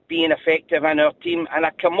that being effective in our team. And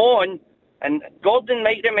I come on, and Gordon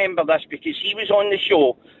might remember this because he was on the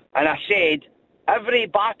show, and I said Every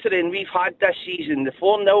battering we've had this season, the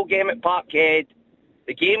 4-0 game at Parkhead,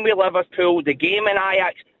 the game with Liverpool, the game in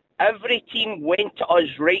Ajax, every team went to us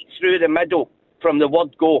right through the middle from the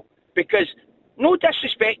word go. Because, no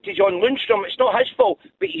disrespect to John Lundstrom, it's not his fault,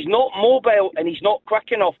 but he's not mobile and he's not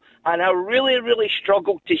quick enough. And I really, really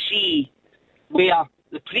struggled to see where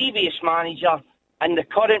the previous manager and the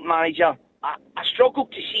current manager, I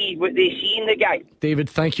struggled to see what they see in the guy. David,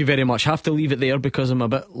 thank you very much. Have to leave it there because I'm a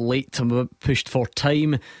bit late. I'm a bit pushed for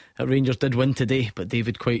time. Rangers did win today, but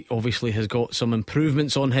David quite obviously has got some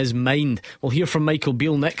improvements on his mind. We'll hear from Michael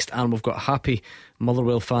Beale next, and we've got happy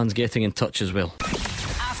Motherwell fans getting in touch as well.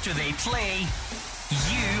 After they play,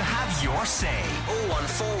 you have your say.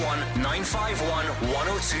 0141 951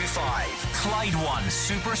 1025. Clyde One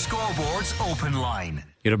Super Scoreboard's open line.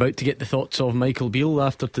 You're about to get the thoughts of Michael Beale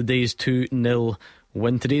after today's 2-0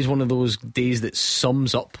 win. Today's one of those days that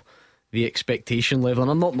sums up the expectation level,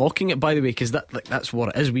 and I'm not knocking it, by the way, because that's what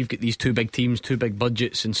it is. We've got these two big teams, two big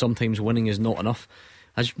budgets, and sometimes winning is not enough.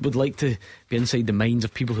 I just would like to be inside the minds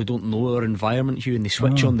of people who don't know our environment, Hugh, and they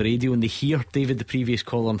switch on the radio and they hear David, the previous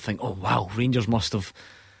caller, and think, oh wow, Rangers must have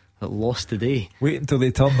lost today. Wait until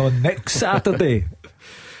they turn on next Saturday.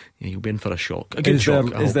 Yeah, you'll be in for a shock. A good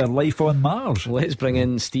shock. Is there life on Mars? Let's bring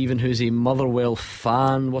in Stephen, who's a Motherwell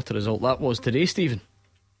fan. What a result that was today, Stephen.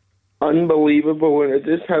 Unbelievable, and I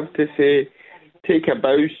just have to say, take a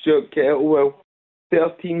bow, Stuart Kettlewell.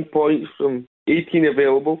 13 points from 18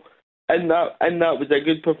 available, and that was a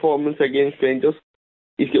good performance against Rangers.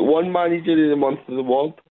 He's got one manager of the month of the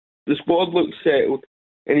award. The squad looks settled,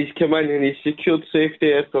 and he's come in and he's secured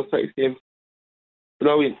safety after 6 games.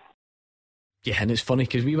 Brilliant. Yeah, and it's funny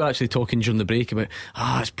because we were actually talking during the break about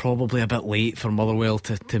it's probably a bit late for Motherwell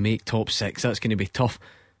to make top 6. That's going to be tough.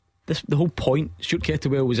 The whole point, Stuart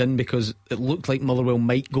Kettlewell was in because it looked like Motherwell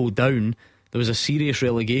might go down. There was a serious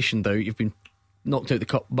relegation doubt. You've been knocked out the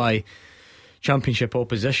cup by Championship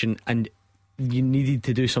opposition, and you needed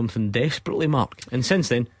to do something desperately, Mark. And since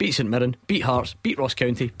then, beat St Mirren, beat Hearts, beat Ross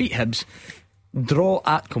County, beat Hibs, draw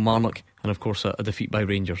at Kilmarnock, and of course a defeat by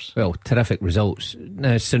Rangers. Well, terrific results.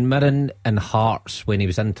 Now, St Mirren and Hearts, when he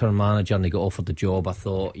was interim manager and he got offered the job, I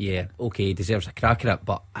thought, yeah, okay, he deserves a crack at it,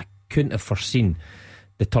 but I couldn't have foreseen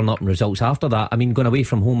the turn up in results after that. I mean, going away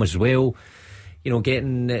from home as well, you know,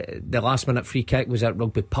 getting the last minute free kick was at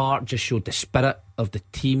Rugby Park, just showed the spirit of the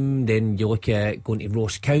team. Then you look at going to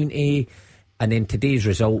Ross County, and then today's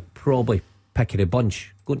result, probably pick of the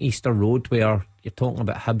bunch, going to Easter Road, where you're talking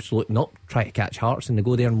about Hibs looking up, try to catch Hearts, and they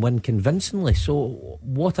go there and win convincingly. So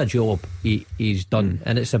what a job he's done.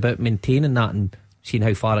 And it's about maintaining that and seeing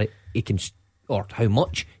how far he can, or how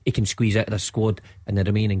much he can squeeze out of the squad in the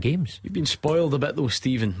remaining games. You've been spoiled a bit though,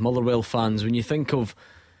 Stephen, Motherwell fans, when you think of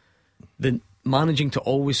the managing to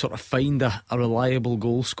always sort of find a reliable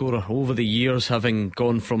goal scorer over the years, having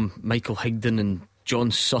gone from Michael Higdon and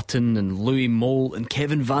John Sutton and Louis Moult and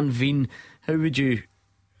Kevin Van Veen. How would you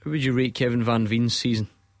rate Kevin Van Veen's season?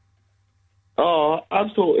 Oh,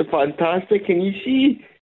 absolutely fantastic. And you see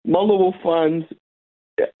Motherwell fans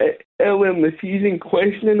early in the season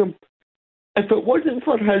questioning him. If it wasn't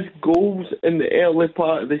for his goals in the early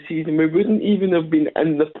part of the season, we wouldn't even have been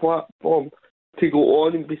in the platform to go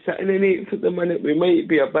on and be sitting in 8th at the minute. We might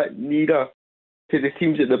be a bit nearer to the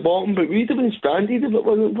teams at the bottom, but we'd have been stranded if it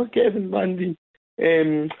wasn't for Kevin Van Veen.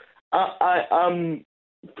 I'm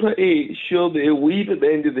pretty sure that he'll leave at the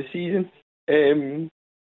end of the season,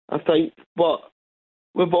 I think, but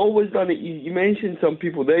we've always done it. You mentioned some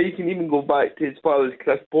people there. You can even go back to as far as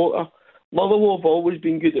Chris Porter. Motherwell have always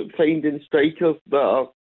been good at finding strikers that are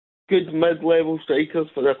good mid-level strikers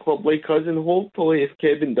for their club like us, and hopefully if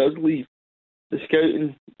Kevin does leave, the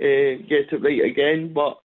scouting gets it right again.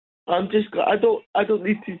 But I don't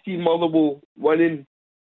need to see Motherwell winning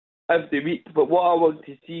every week, but what I want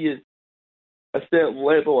to see is a certain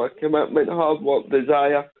level of commitment, hard work,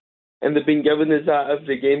 desire, and they've been giving us that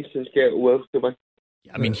every game since Kettlewell's come in.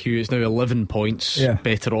 I mean, Hugh is now 11 points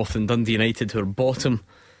better off than Dundee United, who are bottom,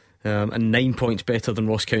 and 9 points better than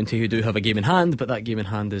Ross County, who do have a game in hand, but that game in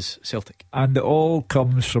hand is Celtic. And it all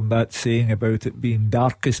comes from that saying about it being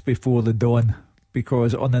darkest before the dawn,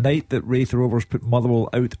 because on the night that Wraith Rovers put Motherwell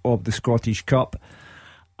out of the Scottish Cup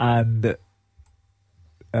and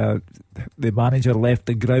the manager left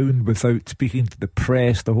the ground without speaking to the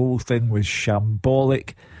press, the whole thing was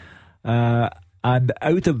shambolic, and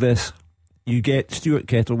out of this you get Stuart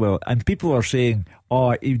Kettlewell, and people are saying,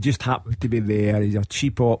 oh, he just happened to be there, he's a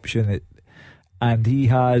cheap option, and he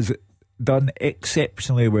has done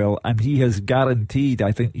exceptionally well, and he has guaranteed,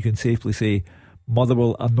 I think you can safely say,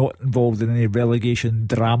 Motherwell are not involved in any relegation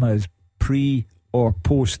dramas pre or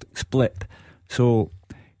post split. So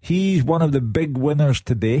He's one of the big winners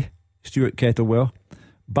today, Stuart Kettlewell.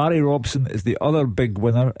 Barry Robson is the other big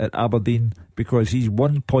winner at Aberdeen because he's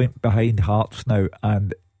 1 point behind Hearts now,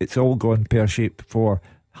 and it's all gone pear-shaped for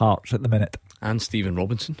Hearts at the minute. And Stephen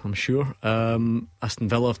Robinson, I'm sure. Aston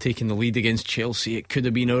Villa have taken the lead against Chelsea. It could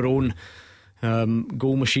have been our own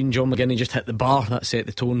goal machine. John McGinney just hit the bar. That set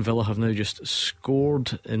the tone. Villa have now just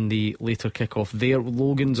scored in the later kick-off there.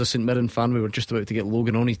 Logan's a St Mirren fan. We were just about to get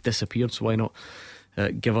Logan on. He's disappeared, so why not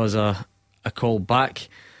give us a call back.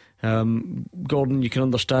 Gordon, you can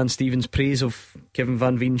understand Stephen's praise of Kevin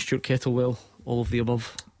Van Veen, Stuart Kettlewell, all of the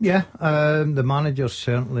above. Yeah, the manager's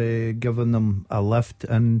certainly given them a lift,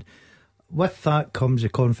 and with that comes the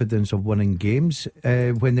confidence of winning games.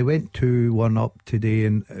 When they went 2-1 up today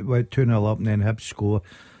and went 2-0 up and then Hibs score,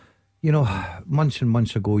 you know, months and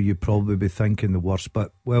months ago you'd probably be thinking the worst,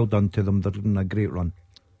 but well done to them. They're in a great run.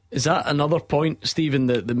 Is that another point, Stephen,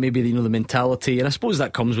 that maybe, you know, the mentality, and I suppose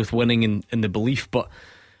that comes with winning and the belief, but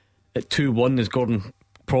at 2-1, as Gordon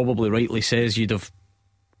probably rightly says, you'd have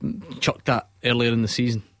chucked that earlier in the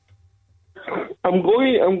season. I'm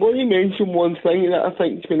going to mention one thing that I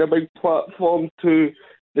think has been a big platform to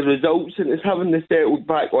the results, and it's having the settled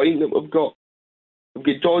back line that we've got. We've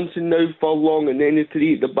got Johnson now Furlong, and then the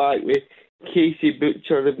three at the back with Casey,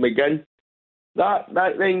 Butcher and McGinn. That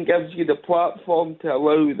then gives you the platform to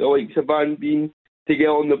allow the likes of Van Veen to get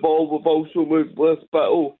on the ball. We've also moved Bliss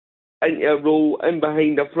Bittle into a role in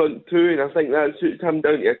behind the front two, and I think that suits him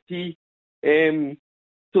down to a T.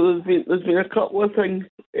 So there's been a couple of things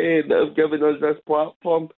that have given us this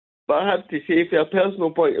platform. But I have to say, from a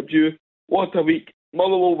personal point of view, what a week.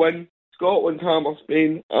 Motherwell win, Scotland hammer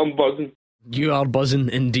Spain. I'm buzzing. You are buzzing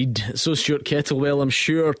indeed. So Stuart Kettlewell, I'm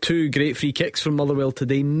sure. 2 great free kicks from Motherwell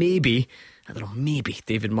today. Maybe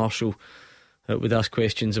David Marshall would ask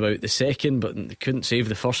questions about the second, but they couldn't save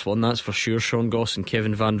the first one, that's for sure. Sean Goss and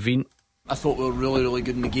Kevin Van Veen. I thought we were really, really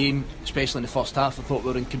good in the game, especially in the first half. I thought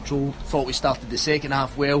we were in control. Thought we started the second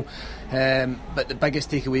half well, but the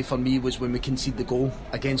biggest takeaway for me was when we conceded the goal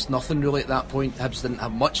against nothing really at that point. Hibs didn't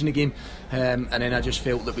have much in the game, and then I just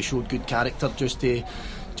felt that we showed good character just to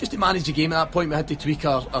manage the game. At that point we had to tweak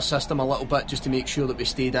our system a little bit just to make sure that we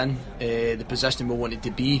stayed in the position we wanted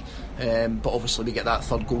to be, but obviously we get that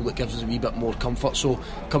third goal that gives us a wee bit more comfort. So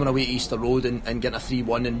coming away to Easter Road and getting a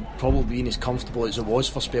 3-1 and probably being as comfortable as it was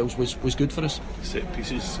for spells was good for us. Set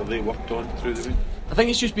pieces, have they worked on through the week? I think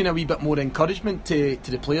it's just been a wee bit more encouragement to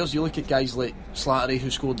the players. You look at guys like Slattery, who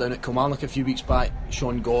scored down at Kilmarnock a few weeks back,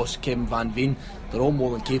 Sean Goss, Kevin Van Veen, they're all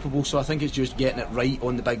more than capable. So I think it's just getting it right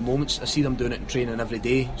on the big moments. I see them doing it in training every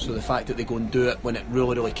day, so the fact that they go and do it when it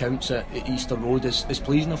really, really counts at Easter Road is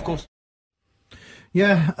pleasing, of course.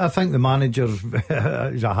 Yeah, I think the manager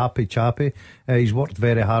is a happy chappy. He's worked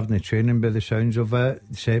very hard in the training by the sounds of it.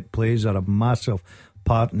 Set plays are a massive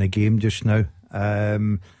part in the game just now,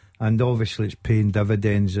 and obviously it's paying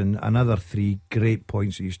dividends. And another 3 great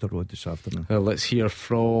points at Easter Road this afternoon. Well, let's hear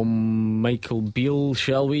from Michael Beale,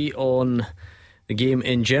 shall we, on the game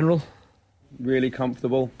in general. Really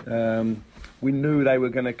comfortable. We knew they were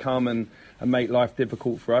going to come and make life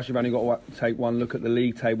difficult for us. You've only got to take one look at the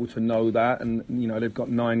league table to know that, and you know they've got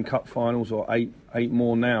 9 cup finals or eight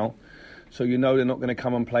more now, so you know they're not going to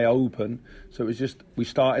come and play open. So it was just, we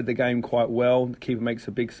started the game quite well. The keeper makes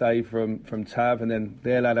a big save from Tav, and then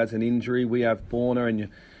their lad has an injury. We have Borna, and it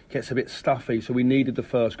gets a bit stuffy, so we needed the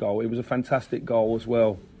first goal. It was a fantastic goal as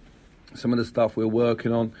well. Some of the stuff we're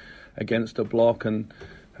working on against the block and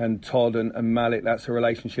Todd and Malik, that's a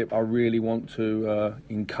relationship I really want to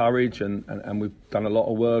encourage, and we've done a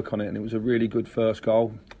lot of work on it, and it was a really good first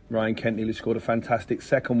goal. Ryan Kent nearly scored a fantastic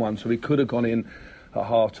second one, so we could have gone in at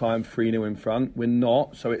half time 3-0 in front. We're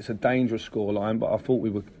not, so it's a dangerous scoreline, but I thought we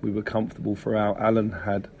were comfortable throughout. Alan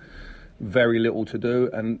had very little to do,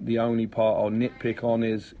 and the only part I'll nitpick on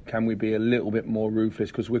is, can we be a little bit more ruthless,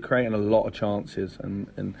 because we're creating a lot of chances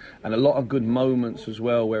and a lot of good moments as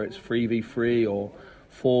well, where it's 3v3 or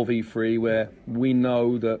 4v3, where we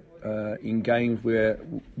know that in games where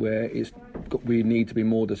we need to be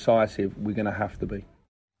more decisive, we're going to have to be.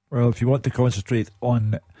 Well, if you want to concentrate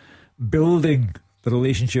on building the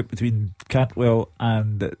relationship between Cantwell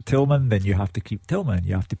and Tillman, then you have to keep Tillman.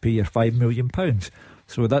 You have to pay your £5 million.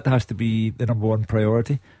 So that has to be the number one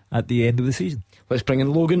priority at the end of the season. Let's bring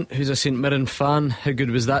in Logan, who's a St Mirren fan. How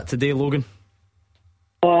good was that today, Logan?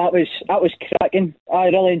 Oh, that was cracking. I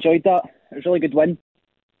really enjoyed that. It was a really good win.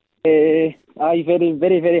 Very,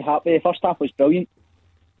 very, very happy. The first half was brilliant.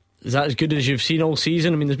 Is that as good as you've seen all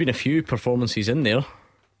season? I mean, there's been a few performances in there.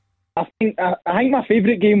 I think my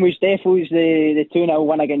favourite game was definitely the 2-0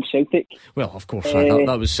 win against Celtic. Well, of course,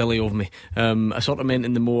 that was silly of me. I sort of meant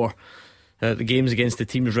in the more the games against the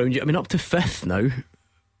teams around you. I mean, up to 5th now.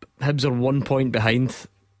 Hibs are 1 point behind.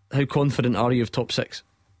 How confident are you of top 6?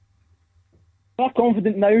 More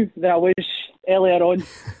confident now than I was earlier on.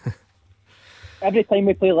 Every time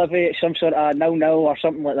we play Livy, it's some sort of 0-0 or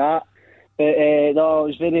something like that. But no, I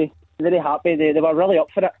was very, very happy. They were really up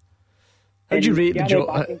for it. How do you rate the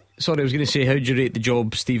job? Sorry, I was going to say, how do you rate the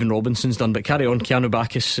job Stephen Robinson's done? But carry on. Keanu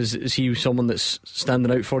Bacchus, is he someone that's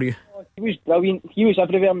standing out for you? He was brilliant. He was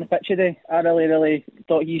everywhere on the pitch today. I really, really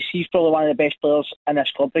thought he's probably one of the best players in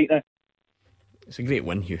this club right now. It's a great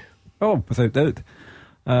win, Hugh. Oh, without doubt.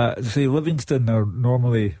 As I say, Livingston are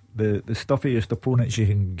normally the stuffiest opponents you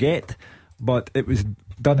can get, but it was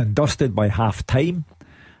done and dusted by half time.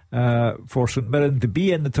 For St Mirren to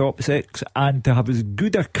be in the top 6 and to have as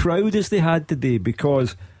good a crowd as they had today,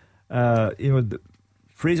 because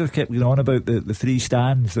Fraser kept going on about the 3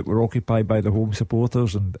 stands that were occupied by the home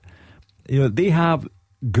supporters, and they have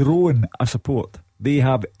grown a support. They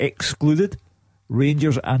have excluded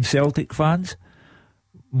Rangers and Celtic fans,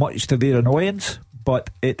 much to their annoyance, but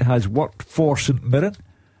it has worked for St Mirren,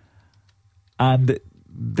 and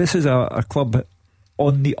this is a club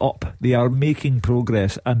on the up. They are making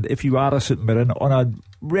progress, and if you are a St Mirren on a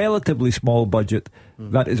relatively small budget,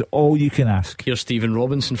 that is all you can ask. Here's Stephen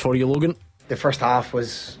Robinson for you, Logan. The first half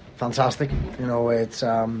was fantastic. It's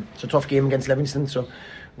a tough game against Livingston, so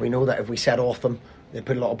we know that if we set off them, they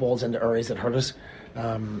put a lot of balls into areas that hurt us,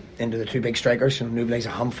 into the 2 big strikers. Newbley's a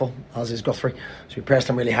handful, as is Guthrie, so we pressed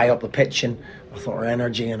them really high up the pitch, and I thought our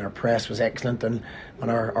energy and our press was excellent, and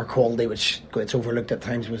our quality, which gets overlooked at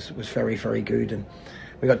times, was very, very good. And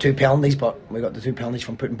we got 2 penalties, but we got the 2 penalties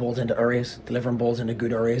from putting balls into areas, delivering balls into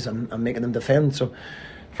good areas, and making them defend. So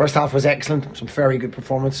first half was excellent, some very good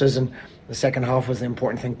performances, and the second half was the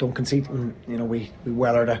important thing, don't concede. And we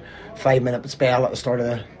weathered a 5-minute spell at the start of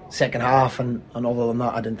the second half, and other than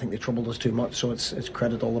that, I didn't think they troubled us too much, so it's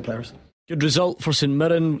credit to all the players. Good result for St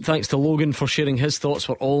Mirren. Thanks to Logan for sharing his thoughts.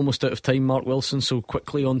 We're almost out of time, Mark Wilson, so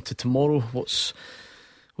quickly on to tomorrow. What's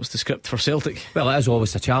the script for Celtic? Well, it is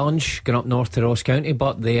always a challenge going up north to Ross County,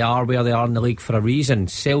 but they are where they are in the league for a reason.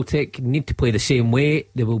 Celtic need to play the same way.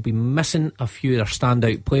 They will be missing a few of their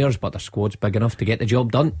standout players, but their squad's big enough to get the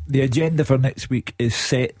job done. The agenda for next week is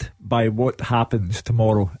set by what happens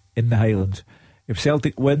tomorrow in the Highlands. If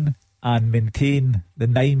Celtic win and maintain the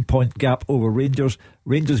 9-point gap over Rangers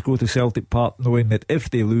go to Celtic Park knowing that if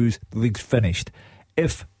they lose, the league's finished.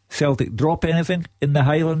 If Celtic drop anything in the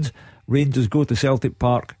Highlands, Rangers go to Celtic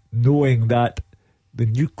Park knowing that the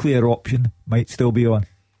nuclear option might still be on.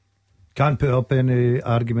 Can't put up any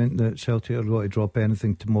argument that Celtic are going to drop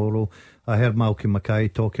anything tomorrow. I heard Malcolm Mackay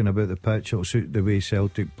talking about the pitch. It'll suit the way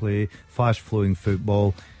Celtic play, fast flowing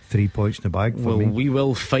football. 3 points in the bag for me. We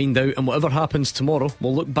will find out, and whatever happens tomorrow,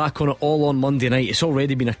 we'll look back on it all on Monday night. It's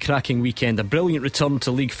already been a cracking weekend, a brilliant return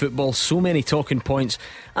to league football, so many talking points,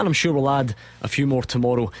 and I'm sure we'll add a few more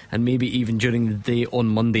tomorrow, and maybe even during the day on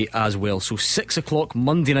Monday as well. So 6 o'clock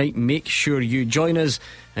Monday night, make sure you join us,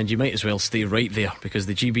 and you might as well stay right there, because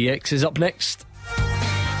the GBX is up next.